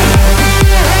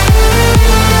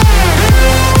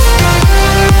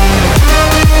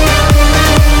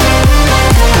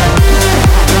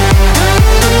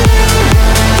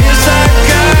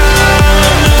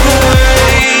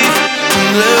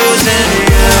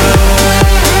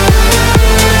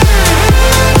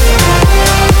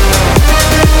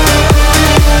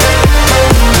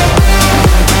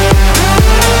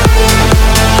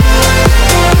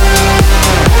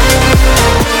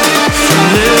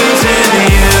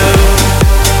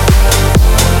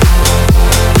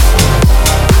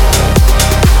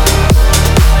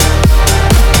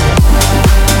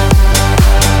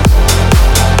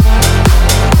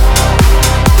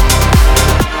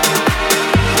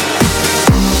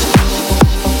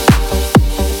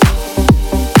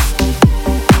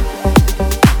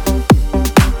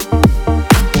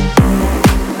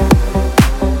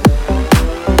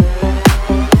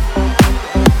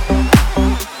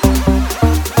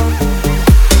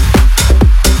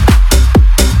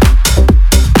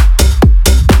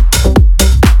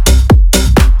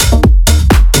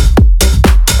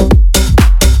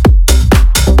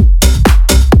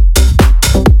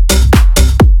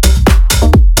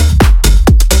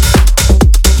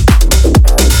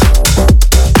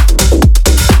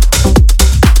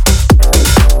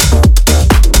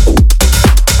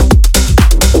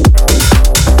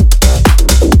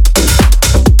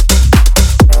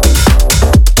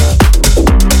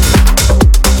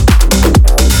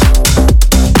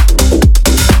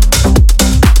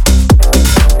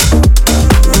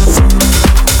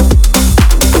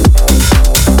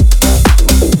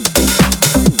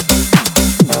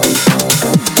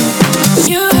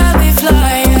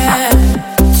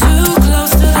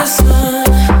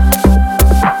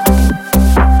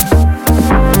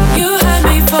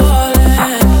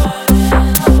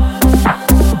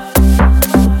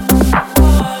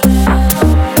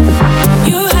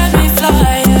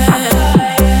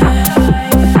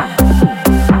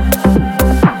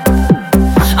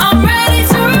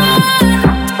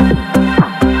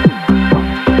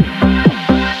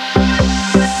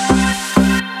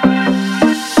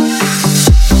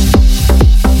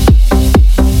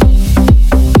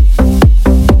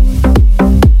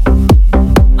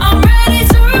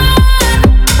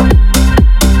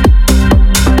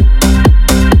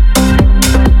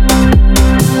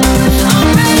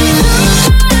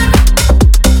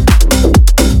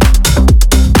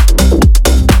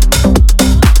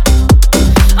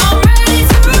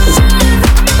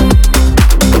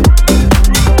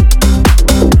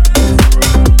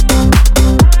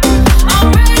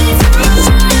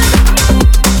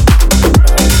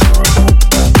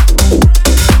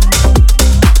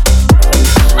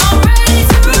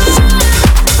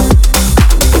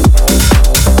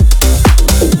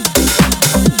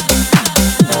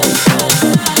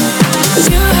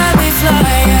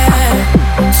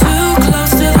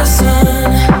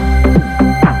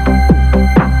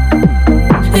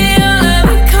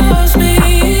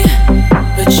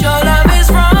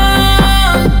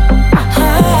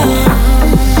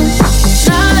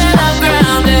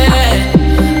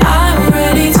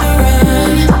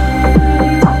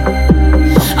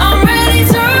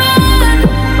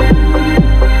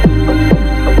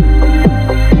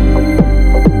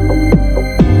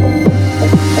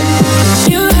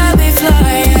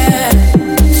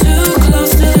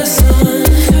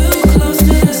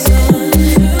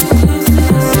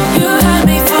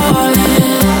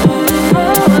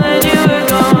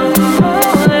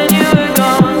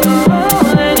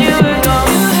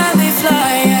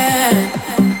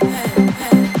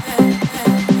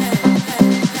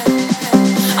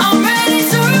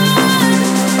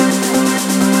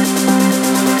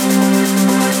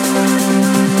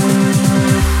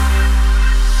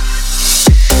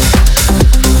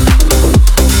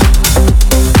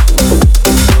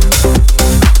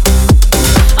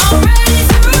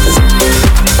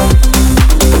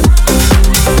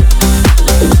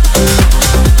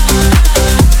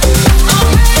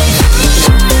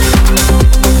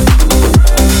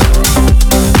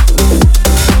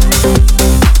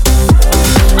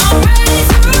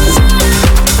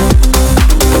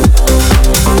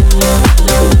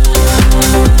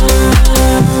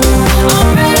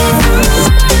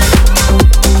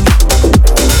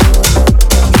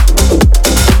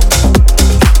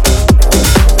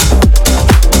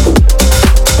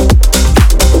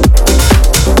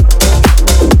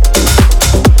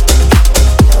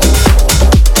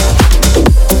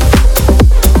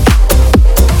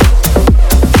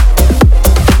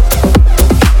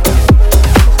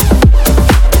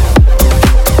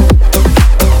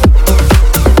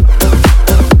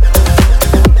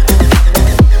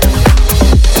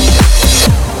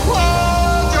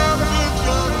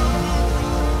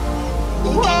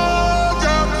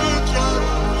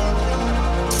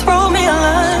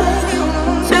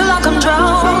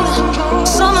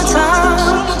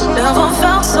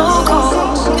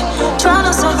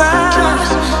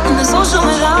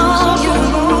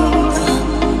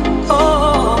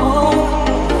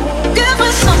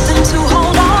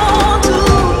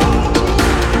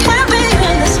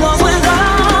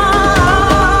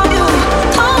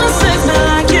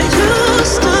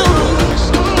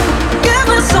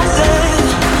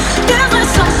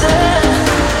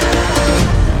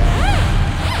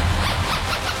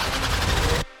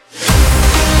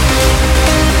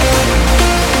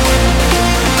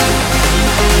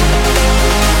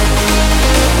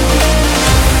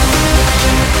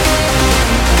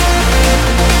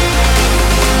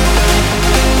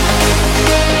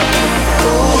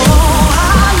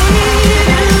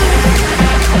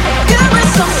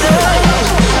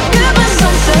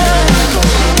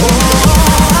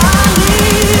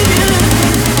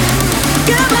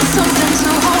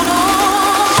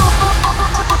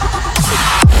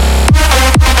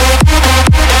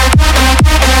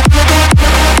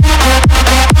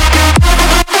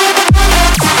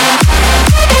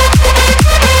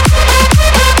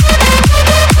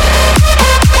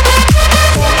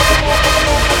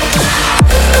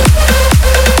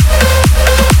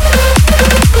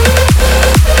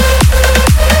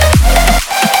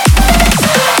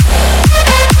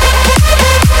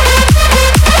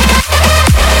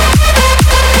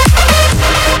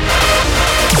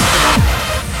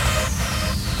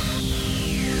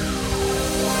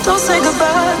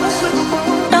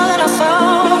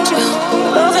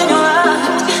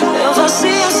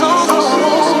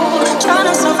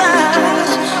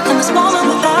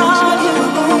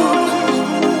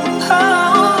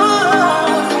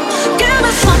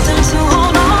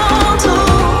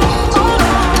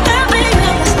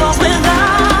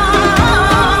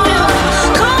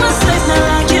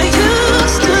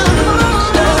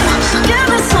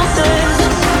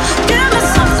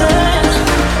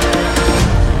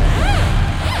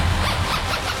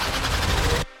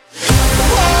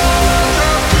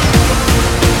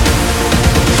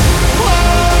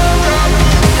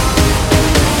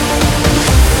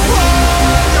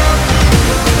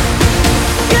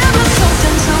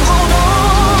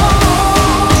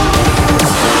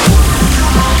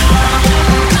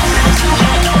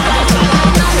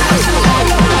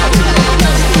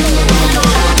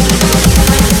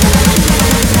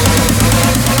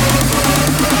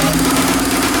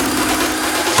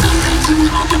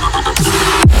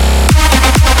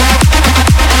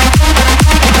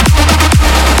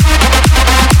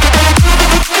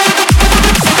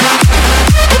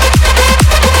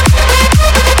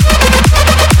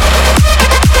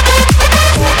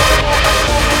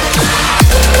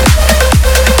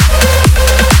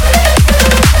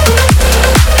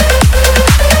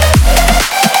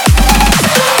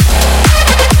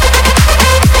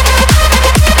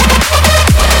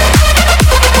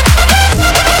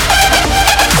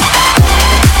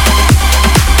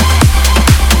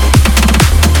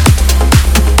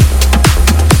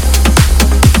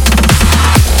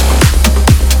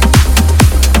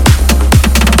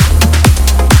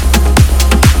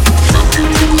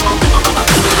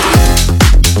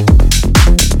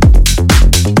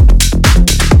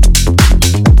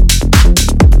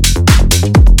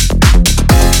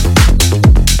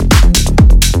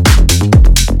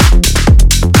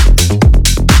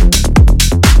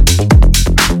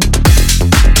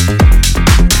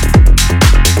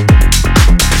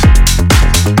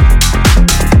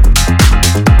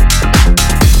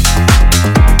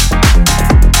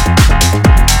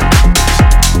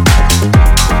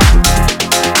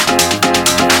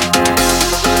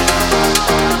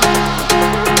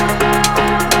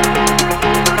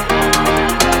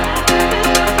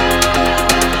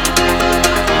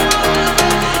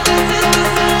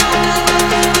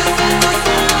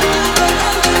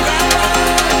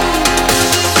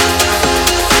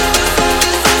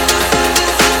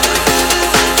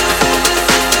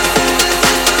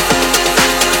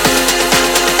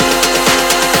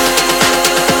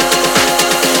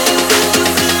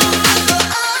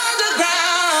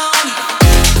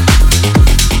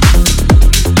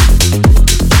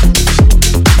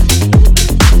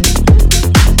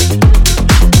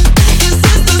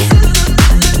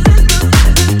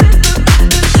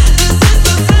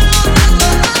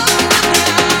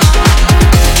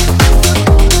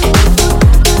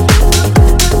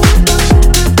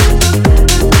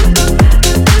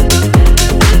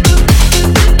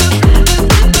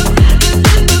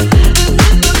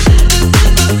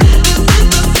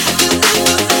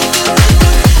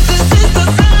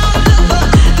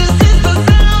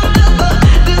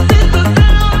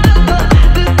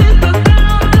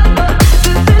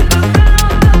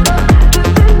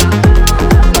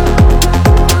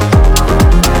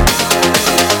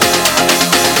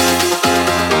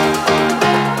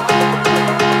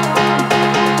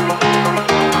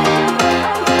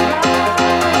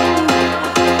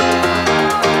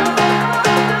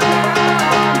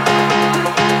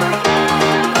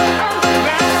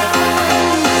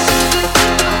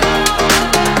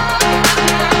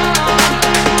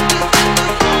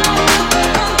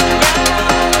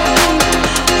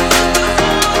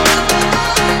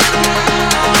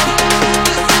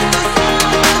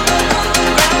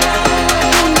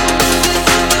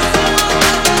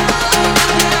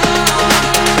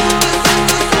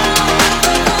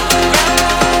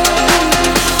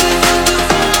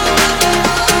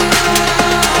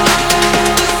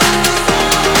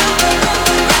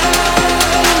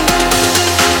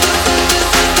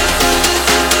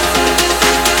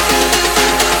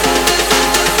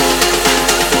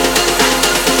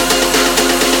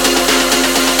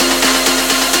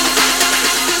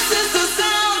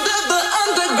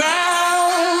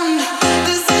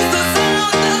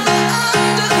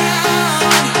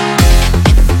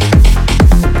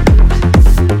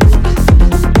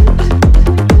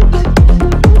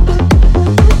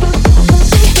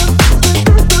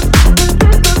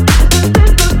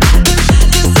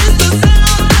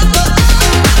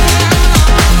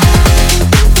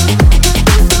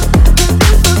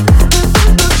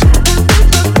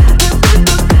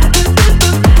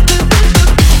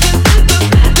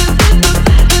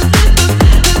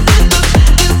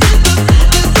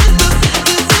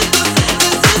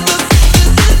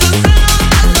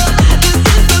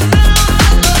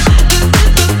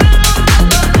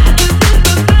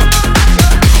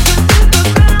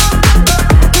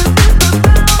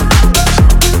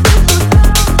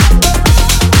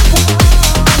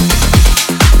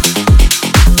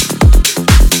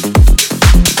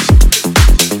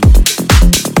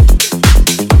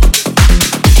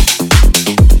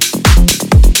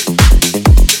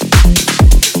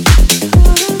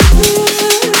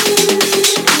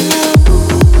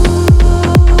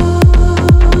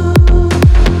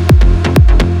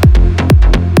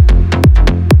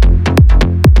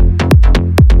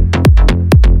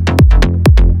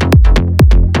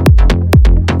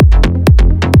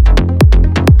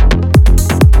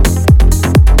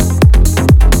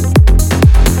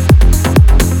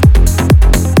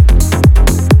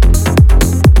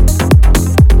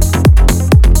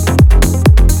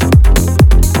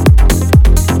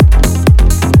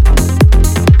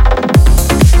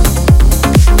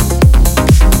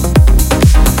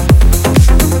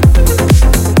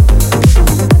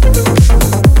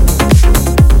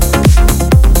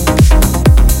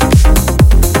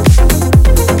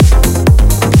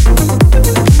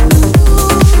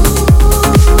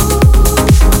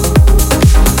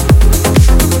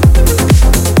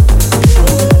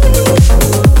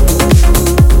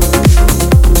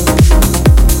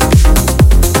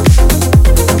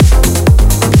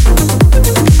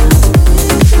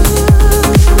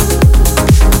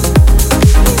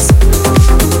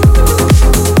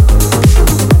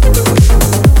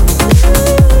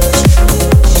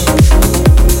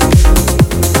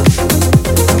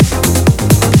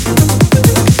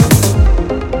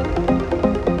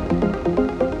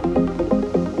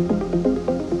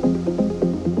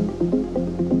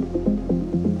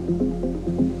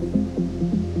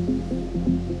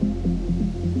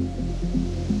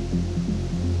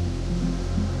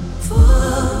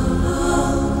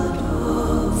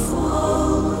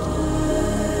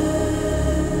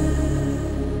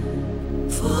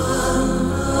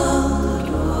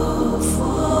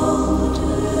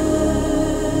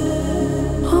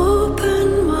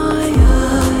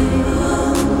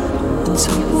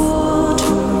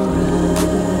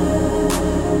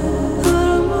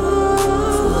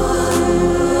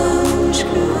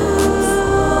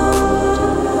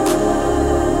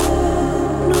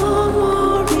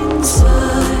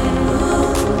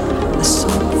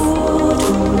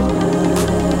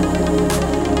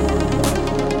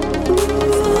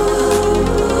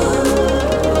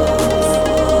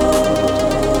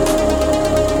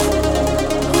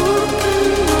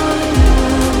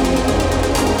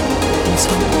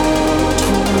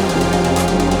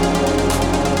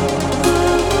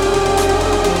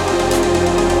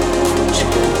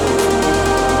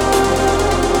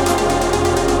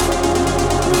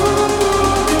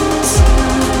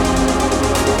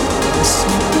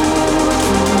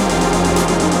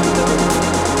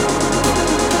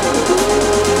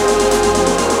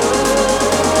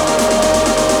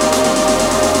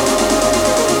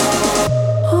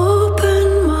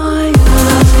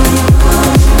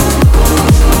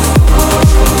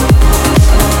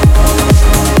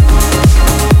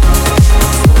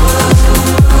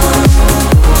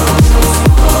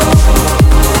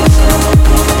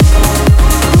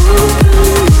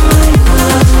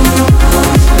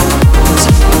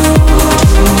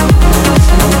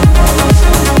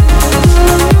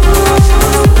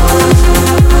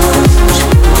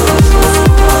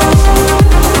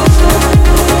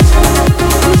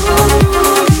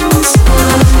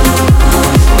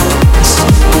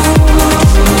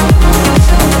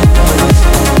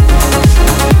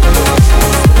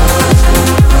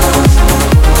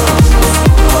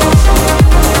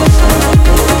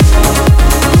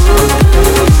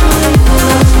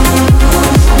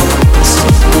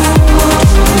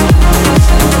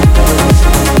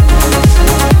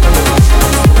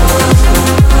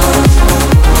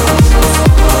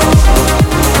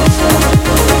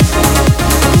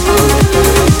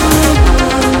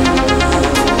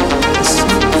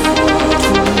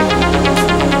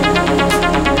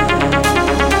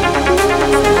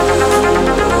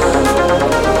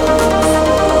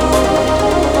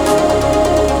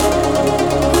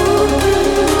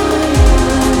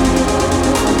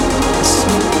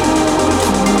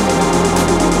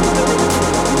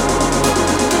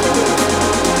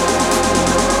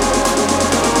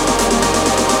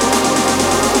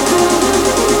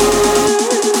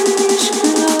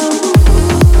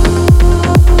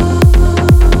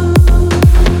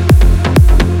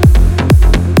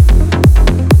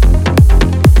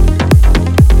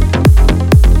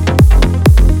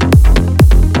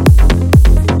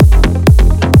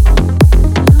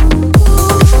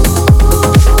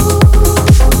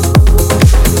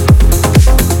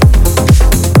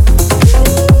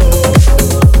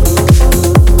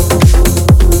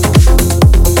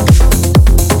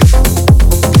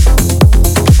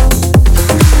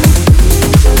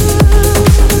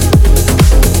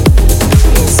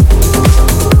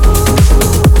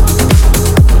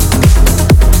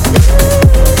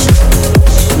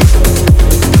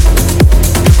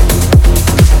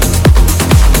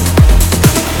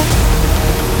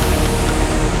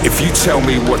 you tell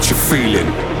me what you're feeling,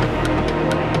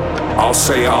 I'll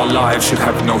say our lives should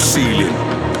have no ceiling.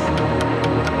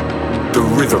 The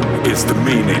rhythm is the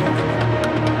meaning,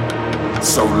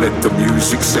 so let the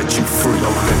music set you free.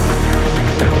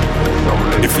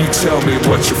 If you tell me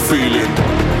what you're feeling,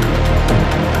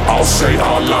 I'll say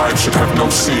our lives should have no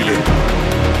ceiling.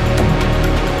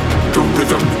 The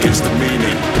rhythm is the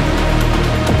meaning,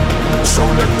 so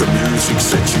let the music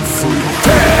set you free.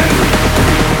 10,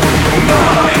 9,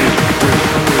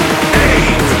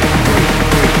 8,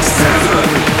 7,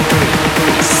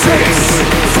 6,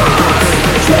 5,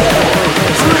 4,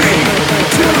 3,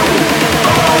 2,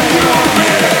 oh yeah.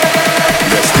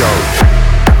 Let's go.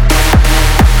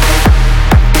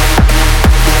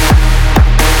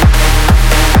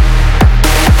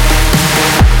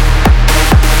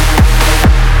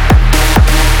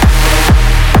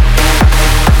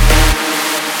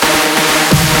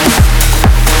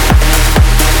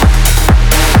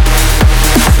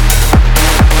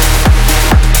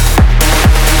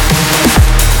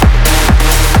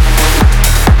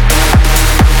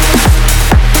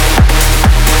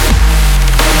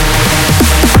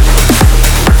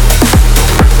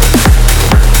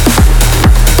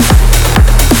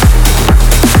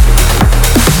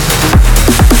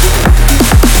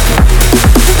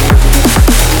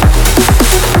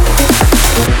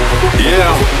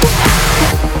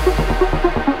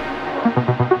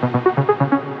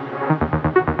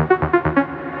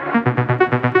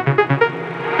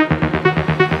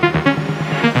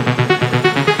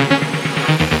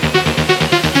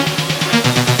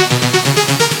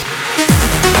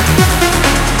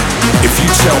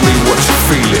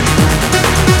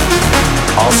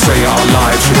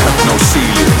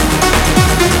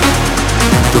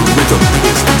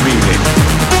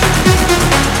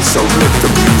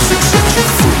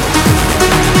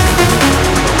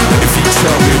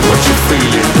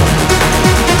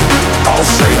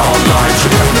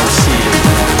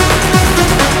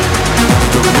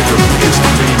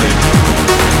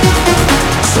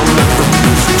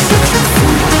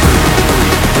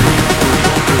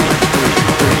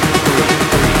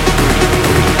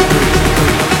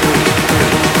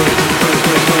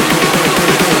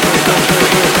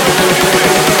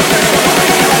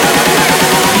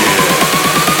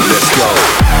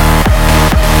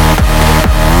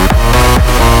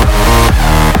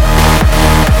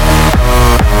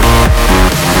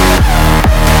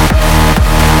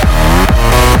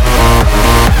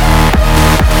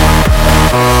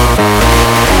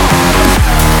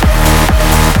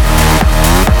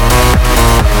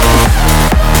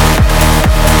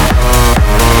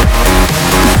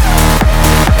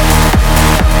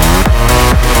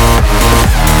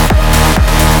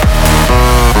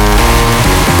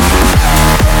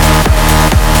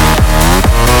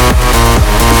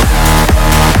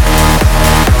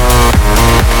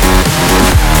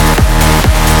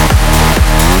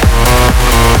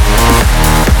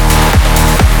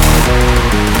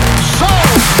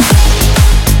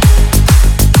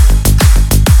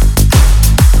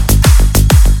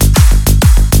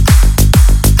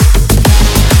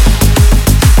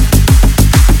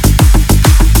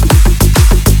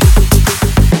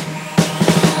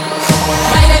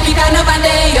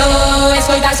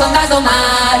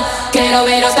 Quero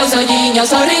ver os teus olliños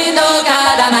sorrindo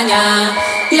cada mañá.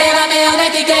 Lévame onde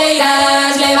ti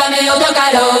queiras, lévame o teu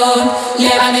calor.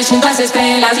 Lévame xunto ás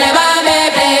estrelas,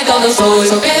 lévame preto do sol.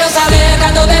 Só quero saber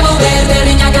cando debo verte,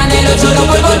 riña canelo, choro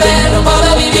por volver. Non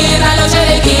podo vivir na loxe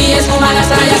de aquí, espuma nas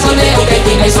trallas onde o que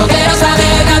tive. Só quero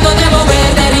saber cando debo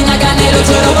verte, riña canelo,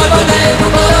 choro por volver.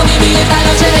 Non podo vivir na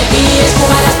loxe de aquí,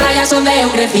 espuma nas trallas onde eu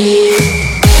crecí.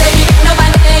 No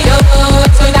panteiro,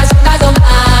 escoitas ondas do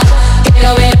mar.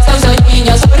 Quero ver os teus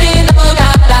olliños sorrindo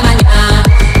cada mañá.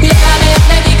 Lévame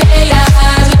onde ti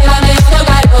queiras, lévame o teu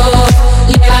calor.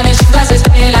 Lévame xunto ás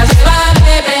estrelas,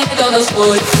 lévame preto do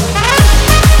sol.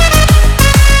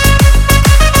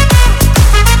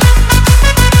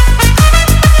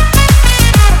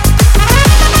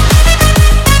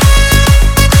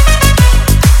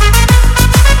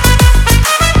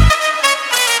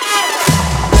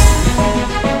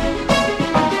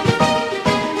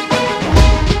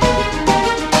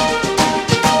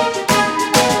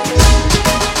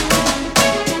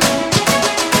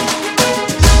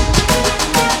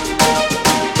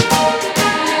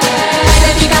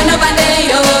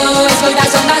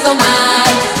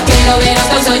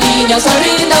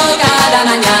 Sorrindo cada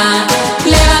mañá.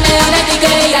 Lévame onde ti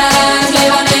queiras,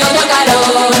 lévame o teu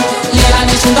calor.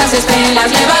 Lévame xunto ás estrelas,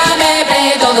 lévame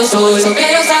preto do sol. Só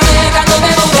quero saber cando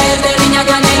debo verte, riña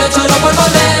canelo, choro por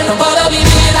volver. Non podo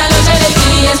vivir na loxe de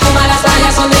ti, espuma nas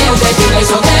tallas onde eu te tive.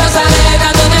 Só quero saber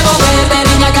cando debo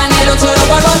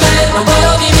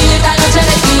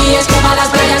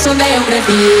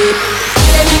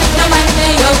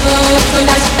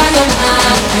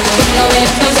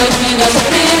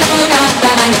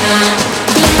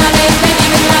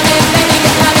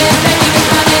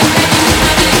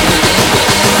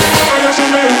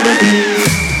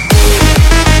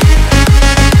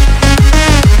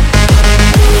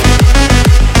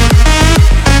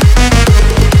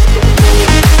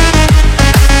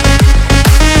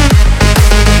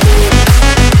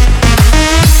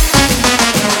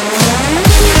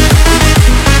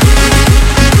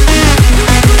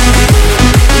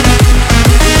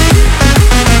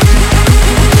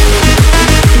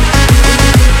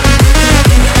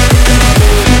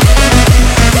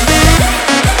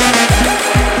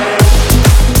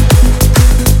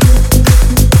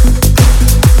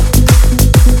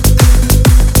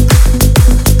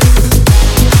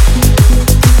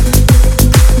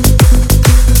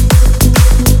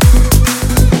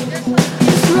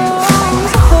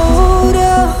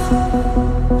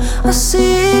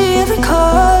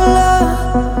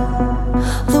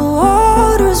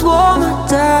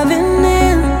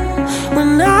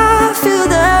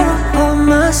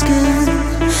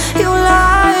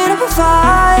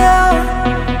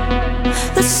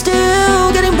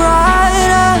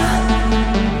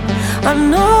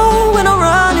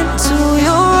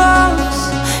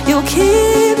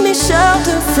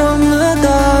from the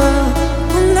dark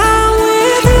when I'm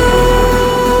with you.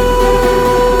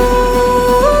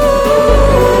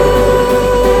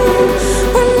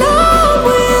 When I'm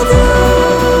with you.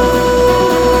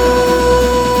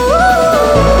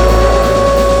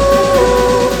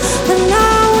 When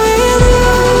I'm with you.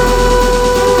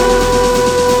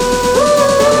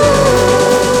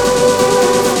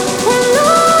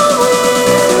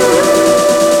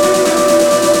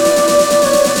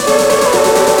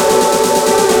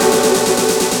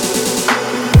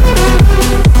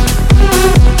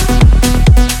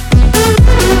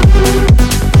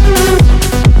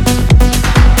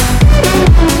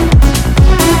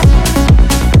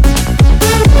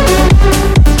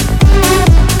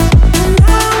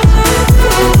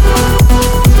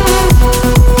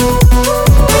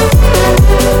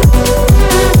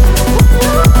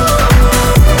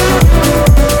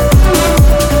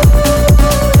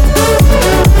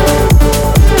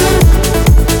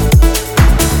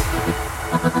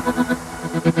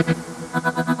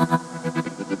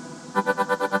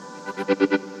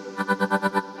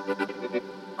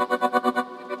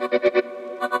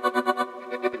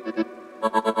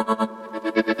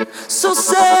 So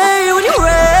say when you're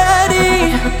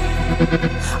ready,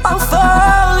 I'll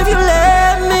fall if you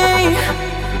let me.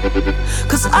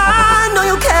 'Cause I know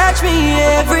you'll catch me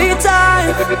every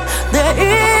time. There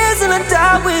isn't a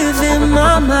doubt within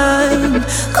my mind.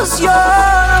 'Cause your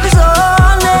love is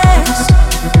honest,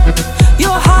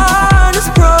 your heart is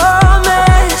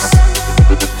promise.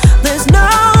 There's no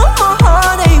more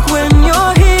heartache when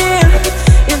you're here.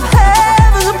 If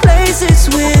heaven's a place, it's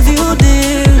with you,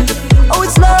 dear. Oh,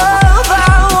 it's love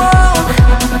I want.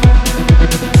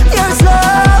 Yeah, it's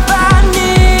love I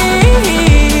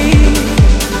need.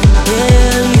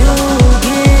 Yeah, you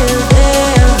give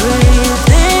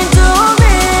everything to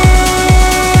me.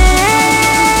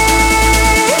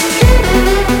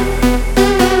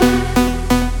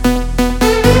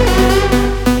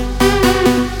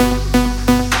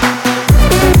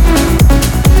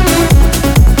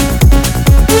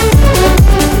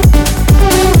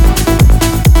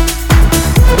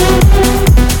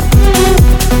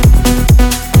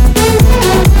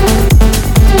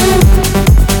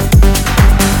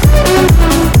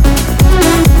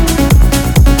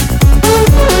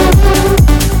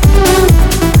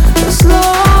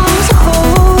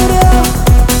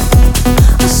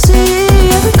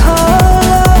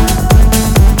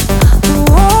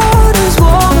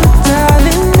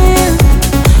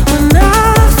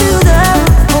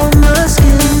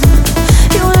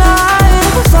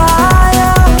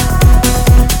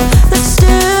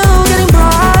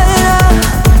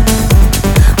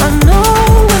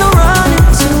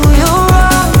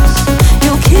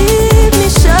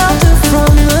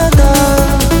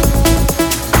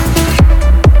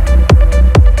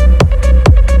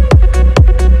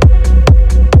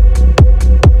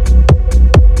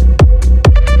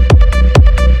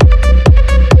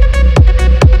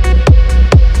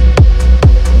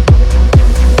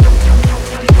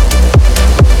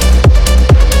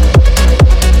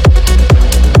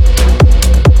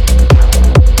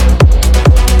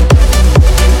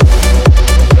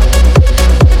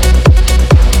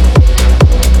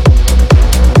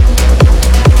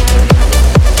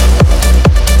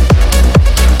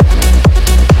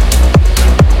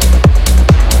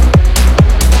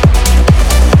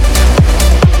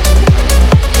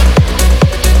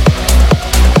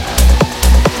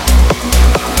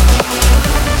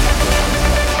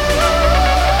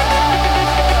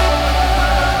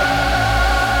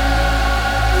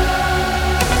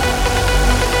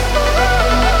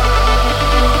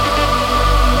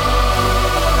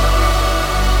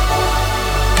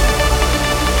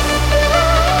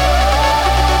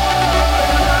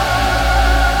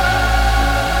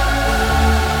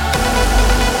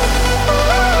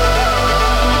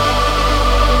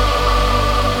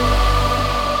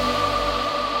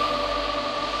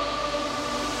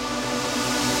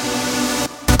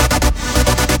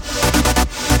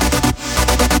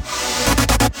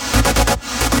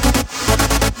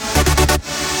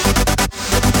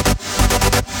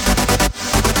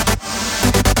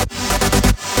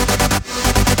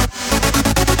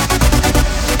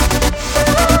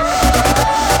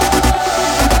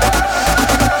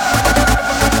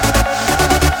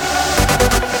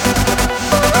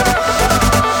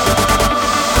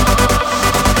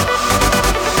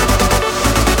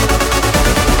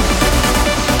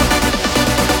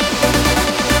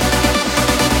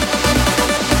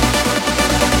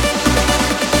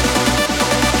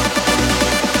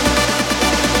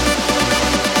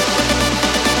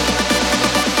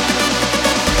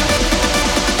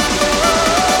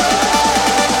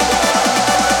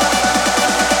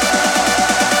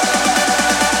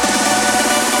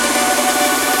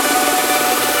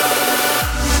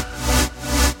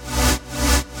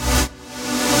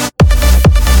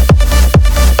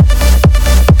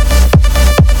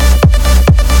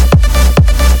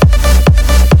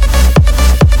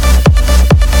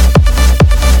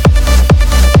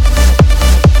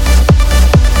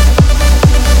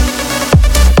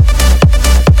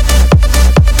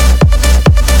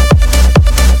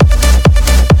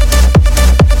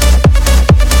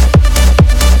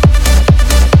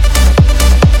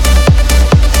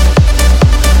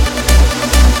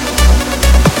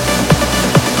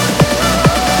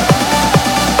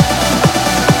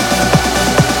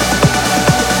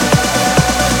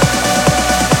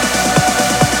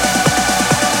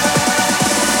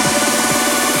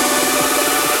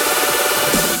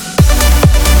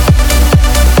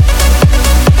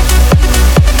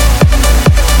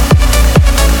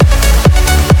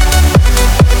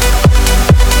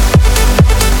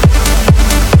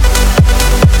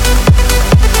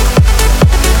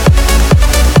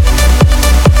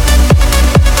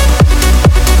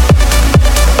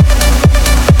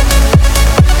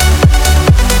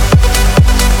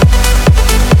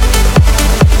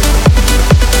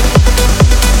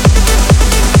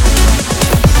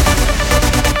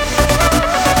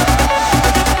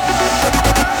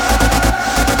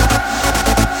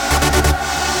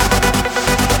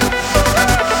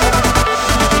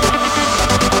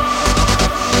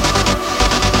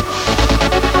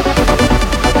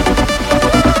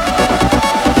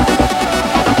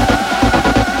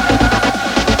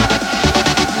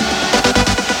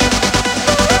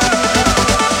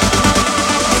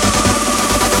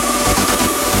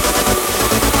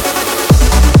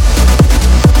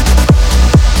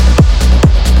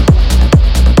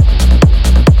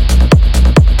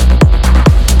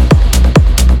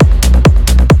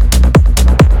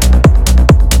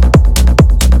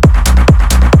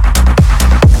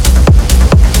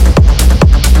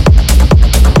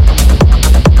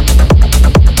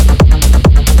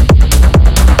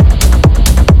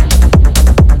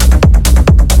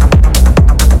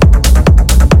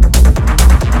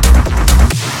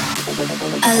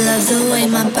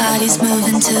 body's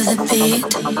moving to the beat.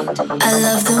 I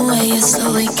love the way you're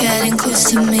slowly getting close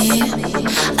to me.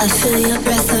 I feel your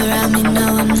breath around me, no,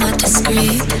 I'm not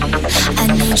discreet. I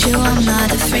need you, I'm not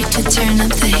afraid to turn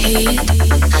up the heat.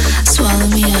 Swallow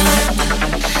me up,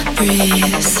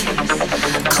 breathe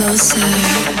closer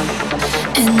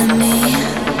into me.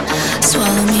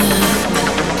 Swallow me up,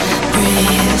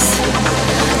 breathe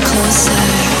closer,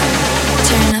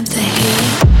 turn up the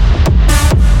heat.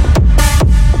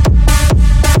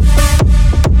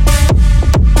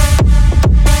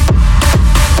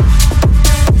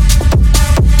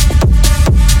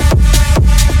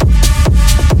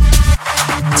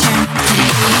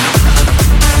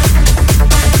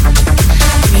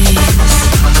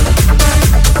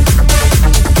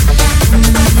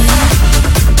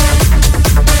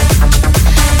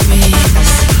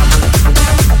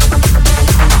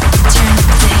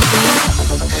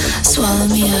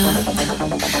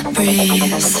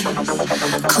 Breathe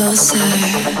closer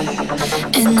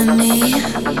into me.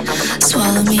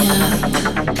 Swallow me up.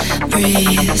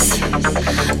 Breathe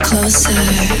closer.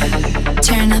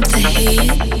 Turn up the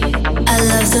heat. I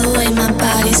love the way my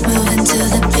body's moving to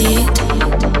the beat.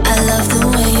 I love the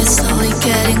way you're slowly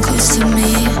getting close to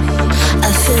me.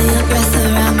 I feel your breath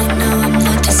around me, no, I'm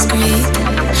not discreet.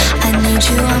 I need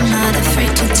you, I'm not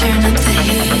afraid to turn up the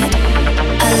heat.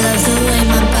 I love the way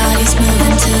my body's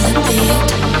moving to the beat.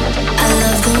 I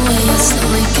love the way you're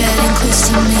slowly getting close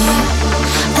to me.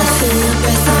 I feel your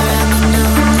breath around me, no,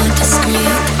 I'm not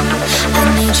discreet. I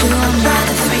need you, I'm not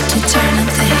afraid to turn up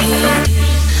the heat.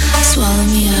 Swallow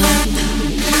me up,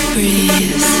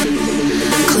 breathe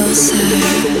closer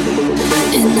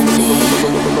into me.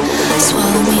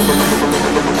 Swallow me up,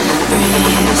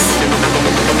 breathe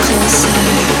closer.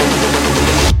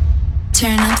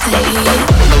 Turn up the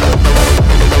heat.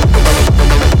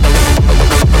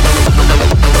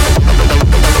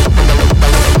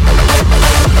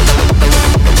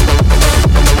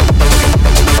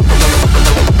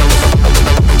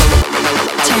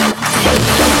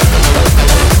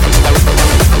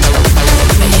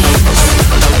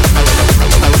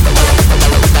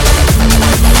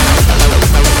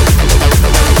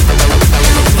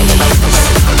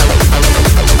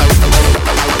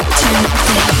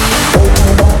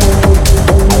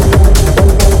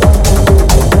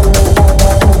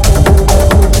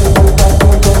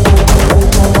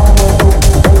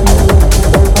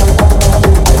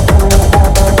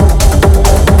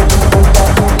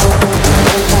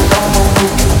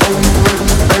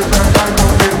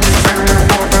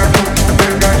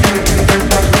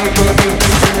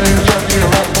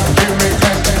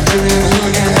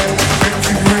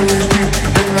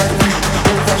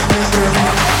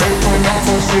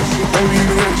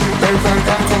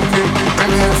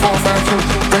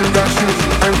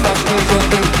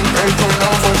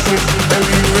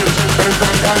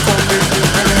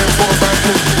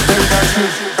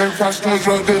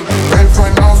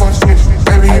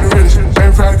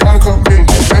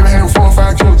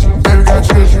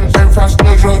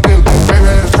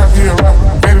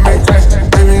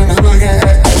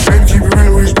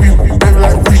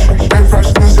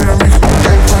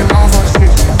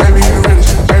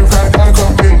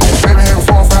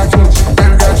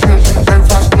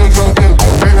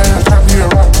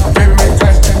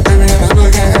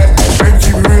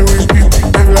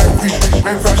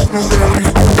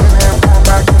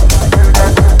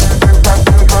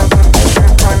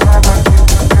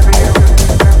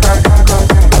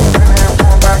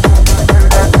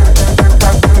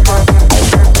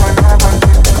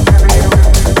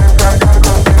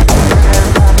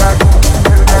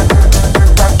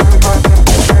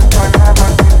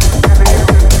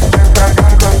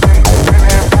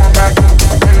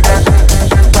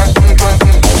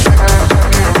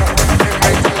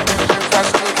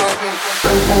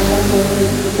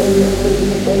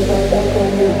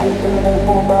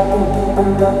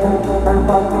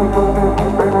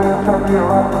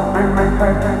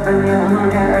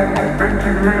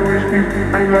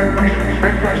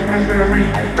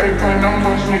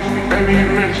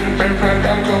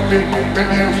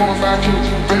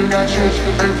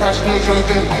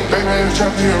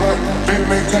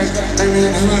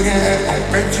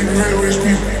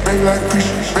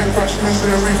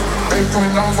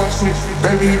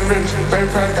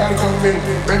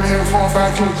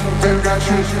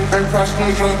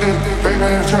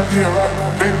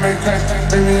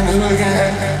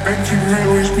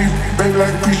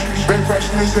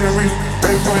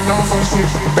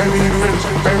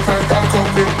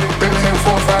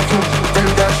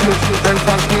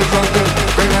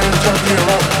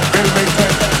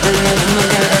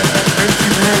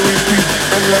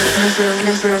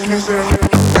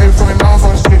 Baby,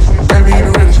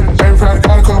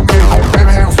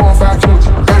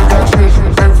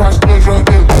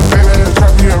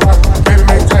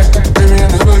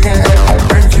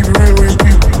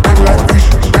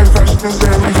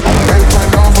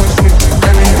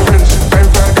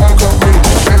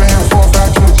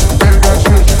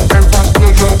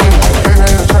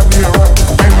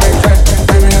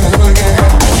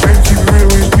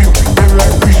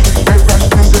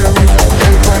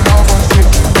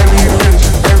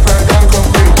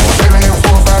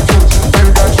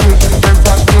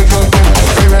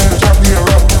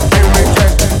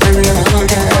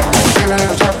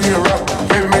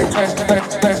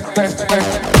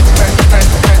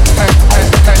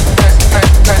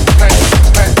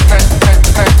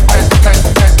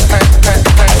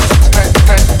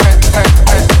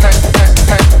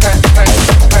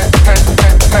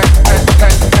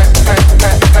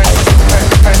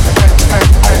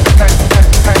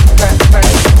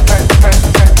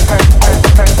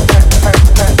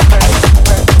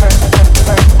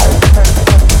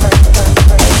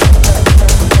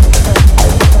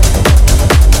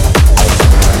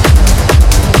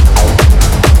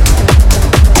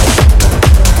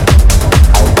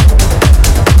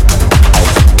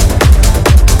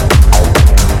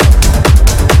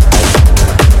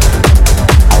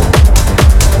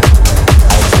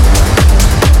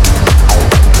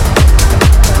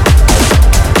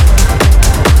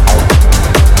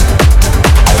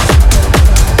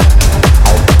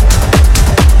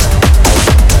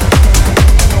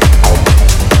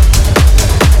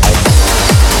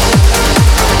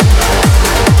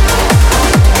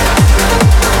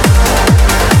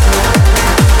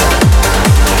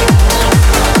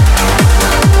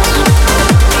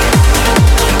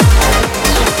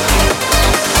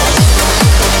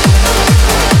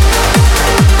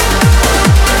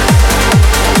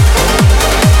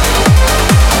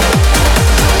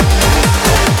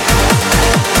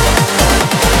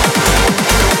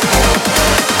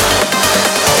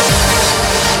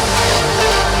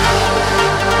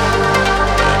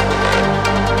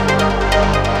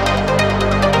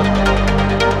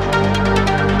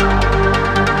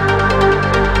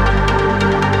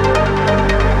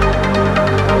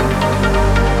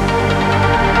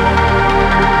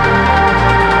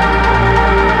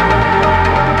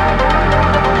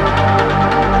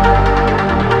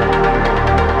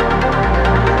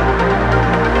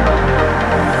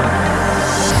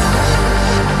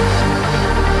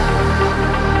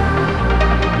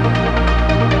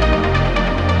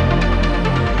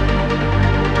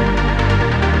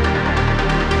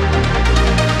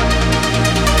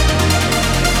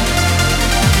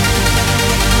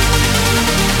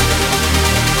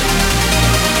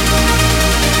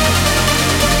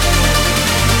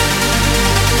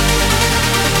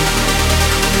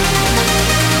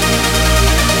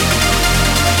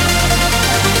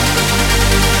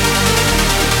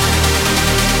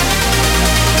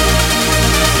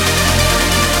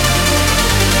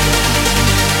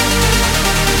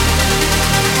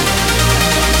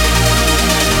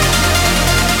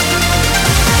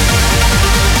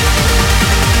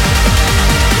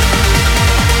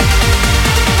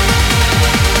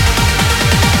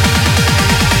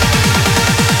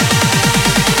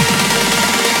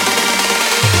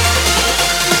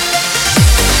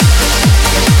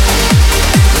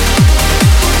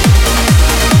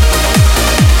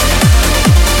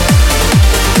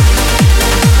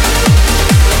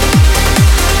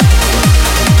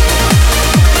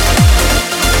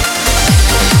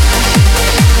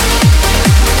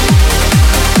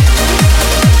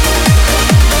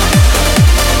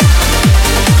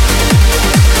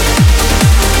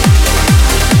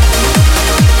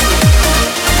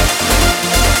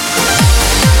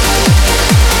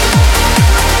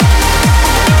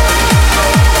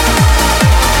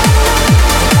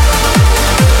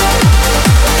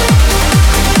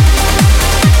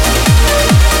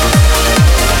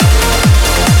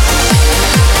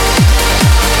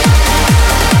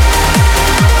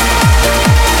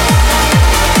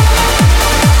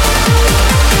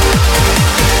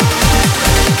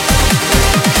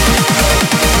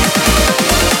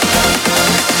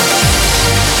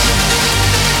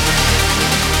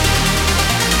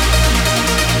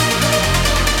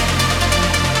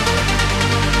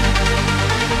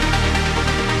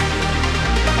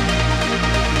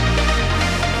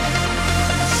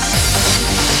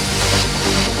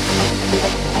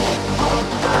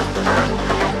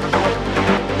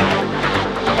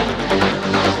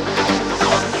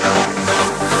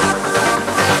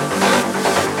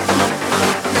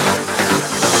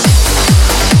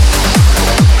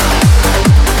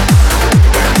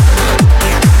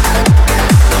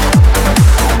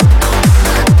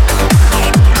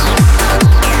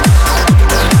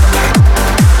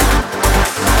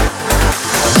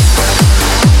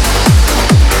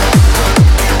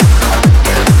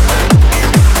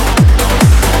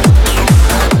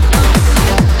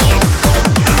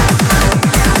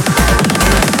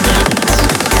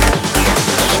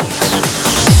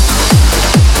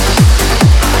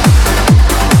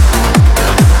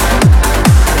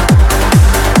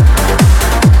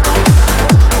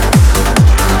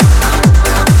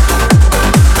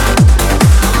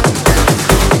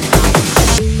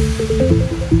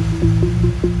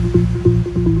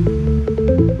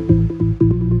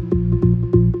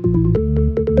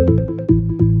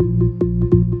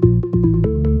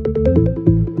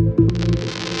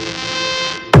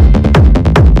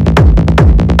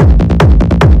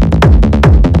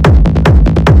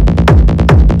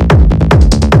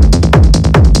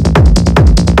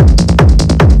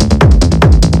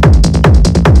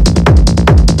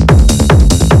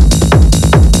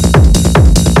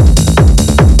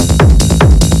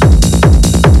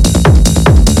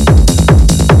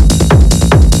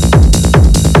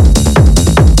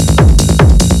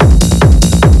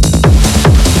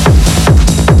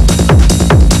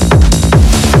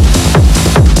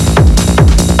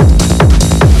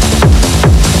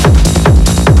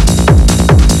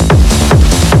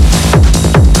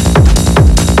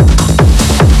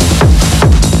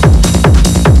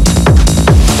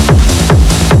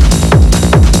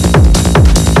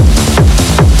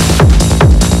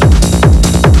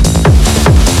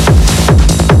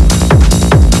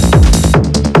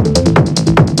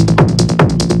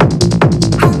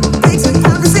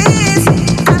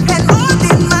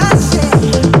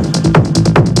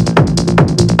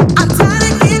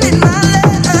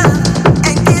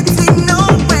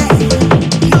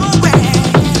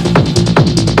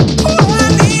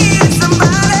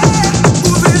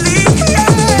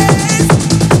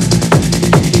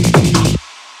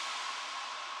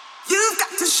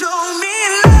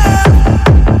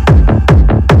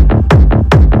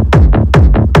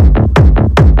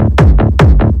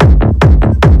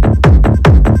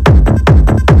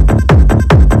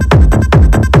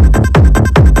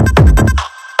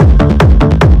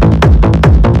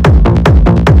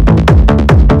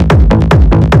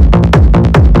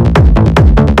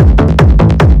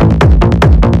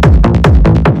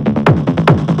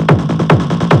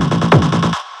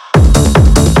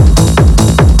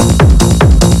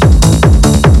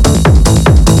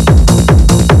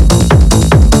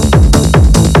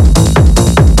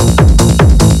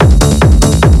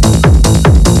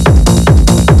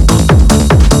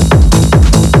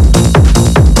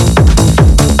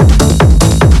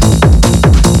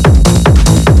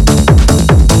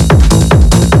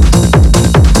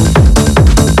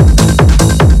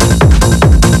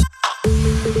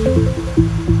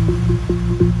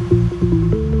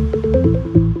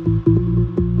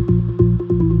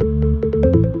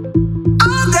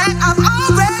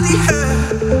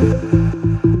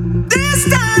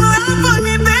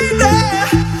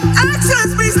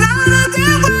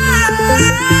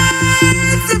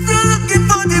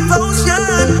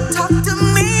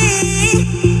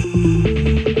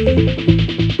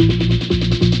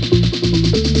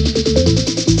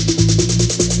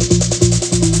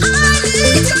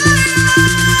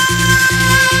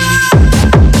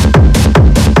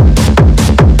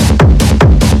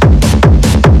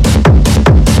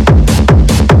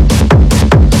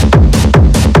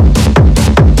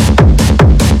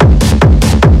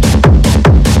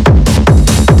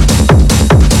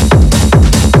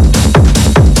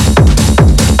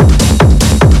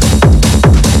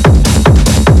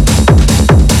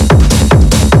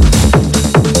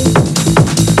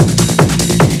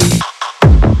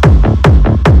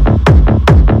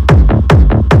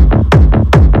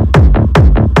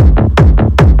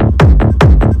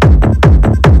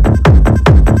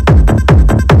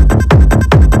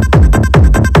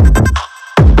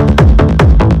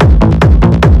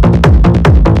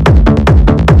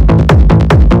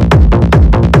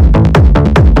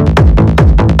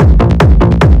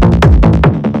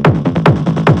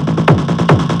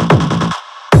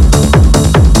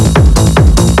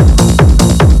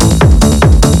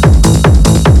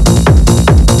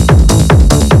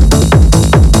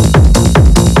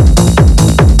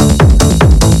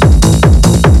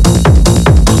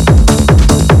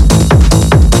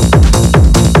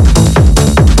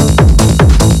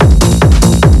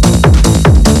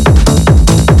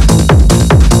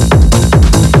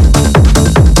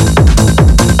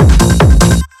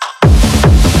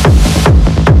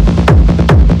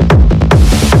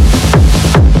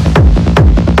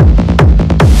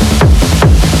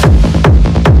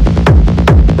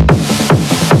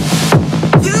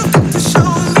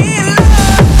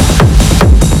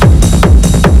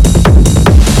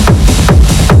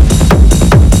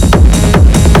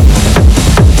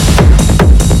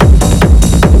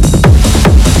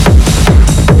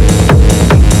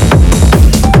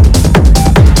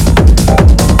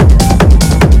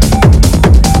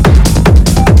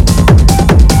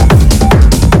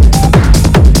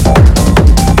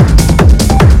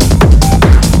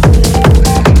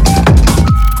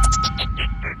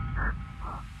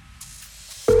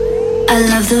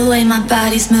 the way my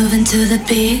body's moving to the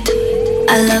beat.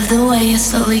 I love the way you're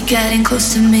slowly getting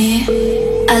close to me.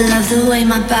 I love the way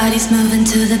my body's moving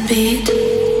to the beat.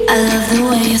 I love the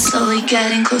way you're slowly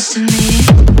getting close to me.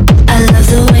 I love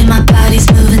the way my body's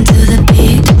moving to the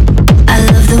beat. I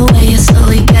love the way you're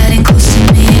slowly getting close to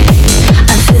me.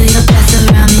 I feel your breath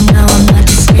around me, no, I'm not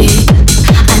discreet.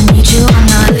 I need you, I'm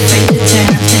not afraid to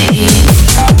turn up the heat.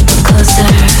 Closer,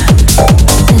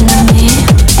 into me.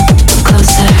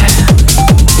 Closer,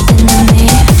 into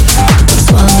me.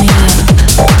 Swallow me up,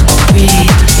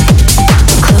 breathe.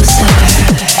 Closer,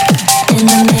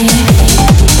 into me.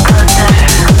 Closer,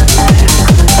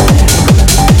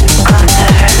 closer.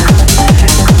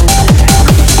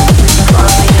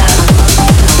 Swallow me up,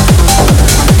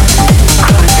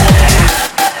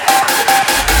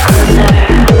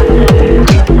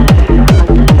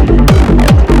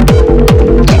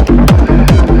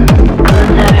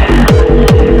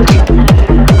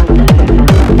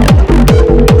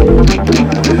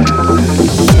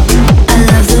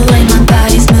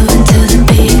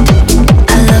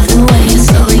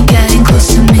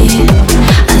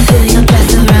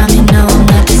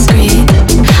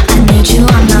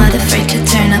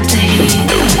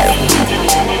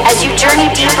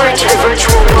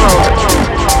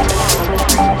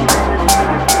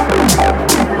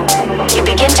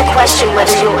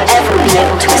 whether you'll ever be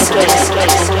able to escape.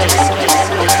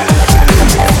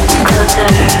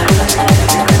 Closer.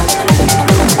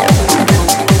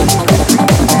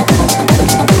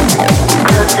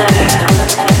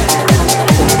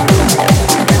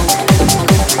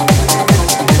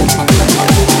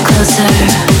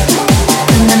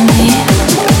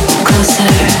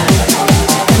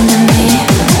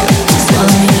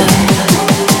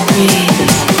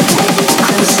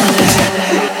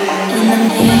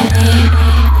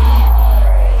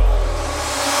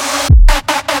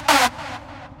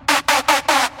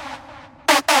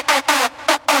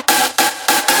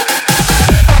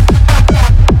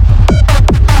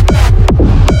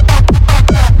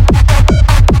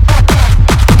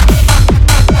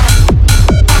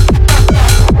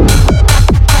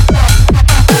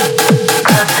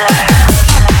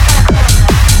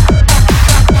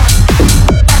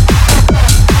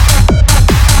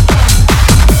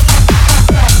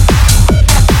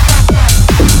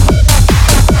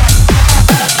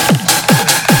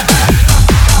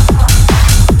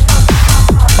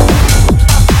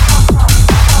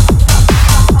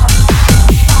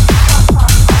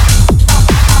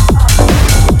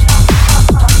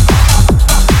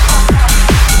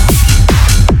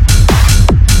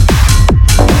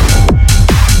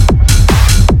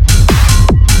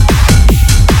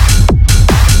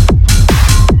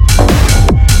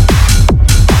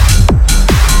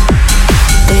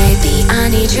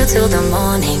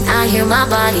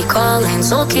 calling,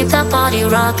 so keep that body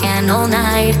rocking all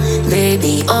night.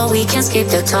 Baby, oh, we can skip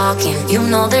the talking. You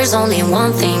know there's only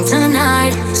one thing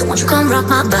tonight, so won't you come rock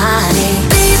my body?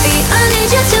 Baby, I need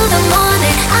you till the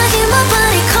morning. I hear my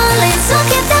body calling, so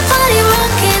keep that body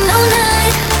rocking all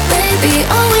night. Baby,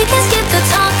 oh, we can skip the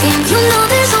talking. You know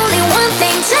there's only one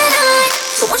thing tonight,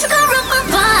 so won't you come rock my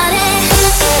body?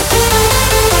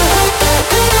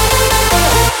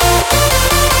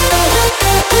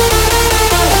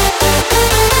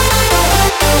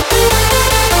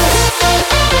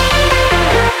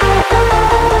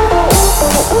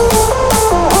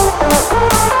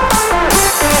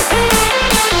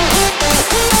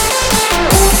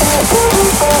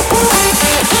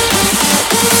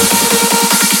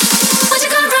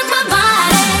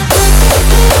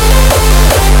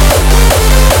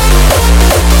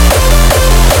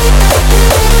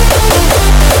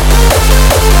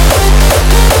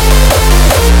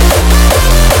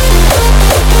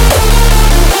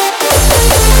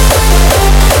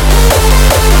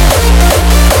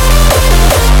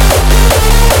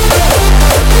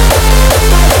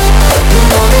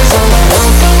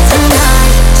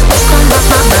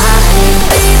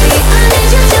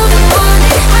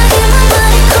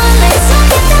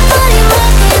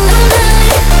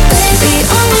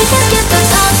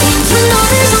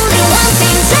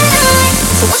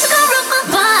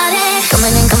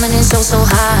 So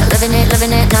hot, living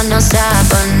it, non-stop.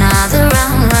 Another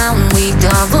round, we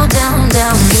double down.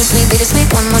 Beat it sweet,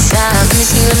 one more shot. Let me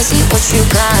see what you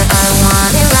got. I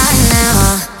want it right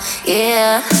now,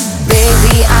 yeah.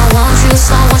 Baby, I want you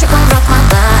so, won't you come rock my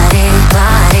body?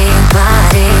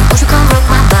 Won't you come rock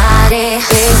my body?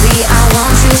 Baby, I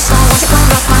want you so, won't you come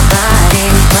rock my body?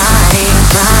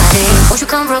 Won't you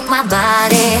come rock my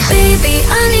body? Baby,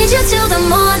 I need you till the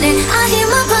morning. I hear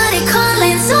my body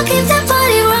calling, so keep that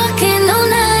body rocking all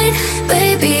night.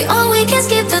 Baby, oh, we can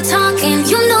skip the talking.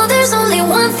 You know there's only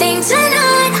one thing tonight.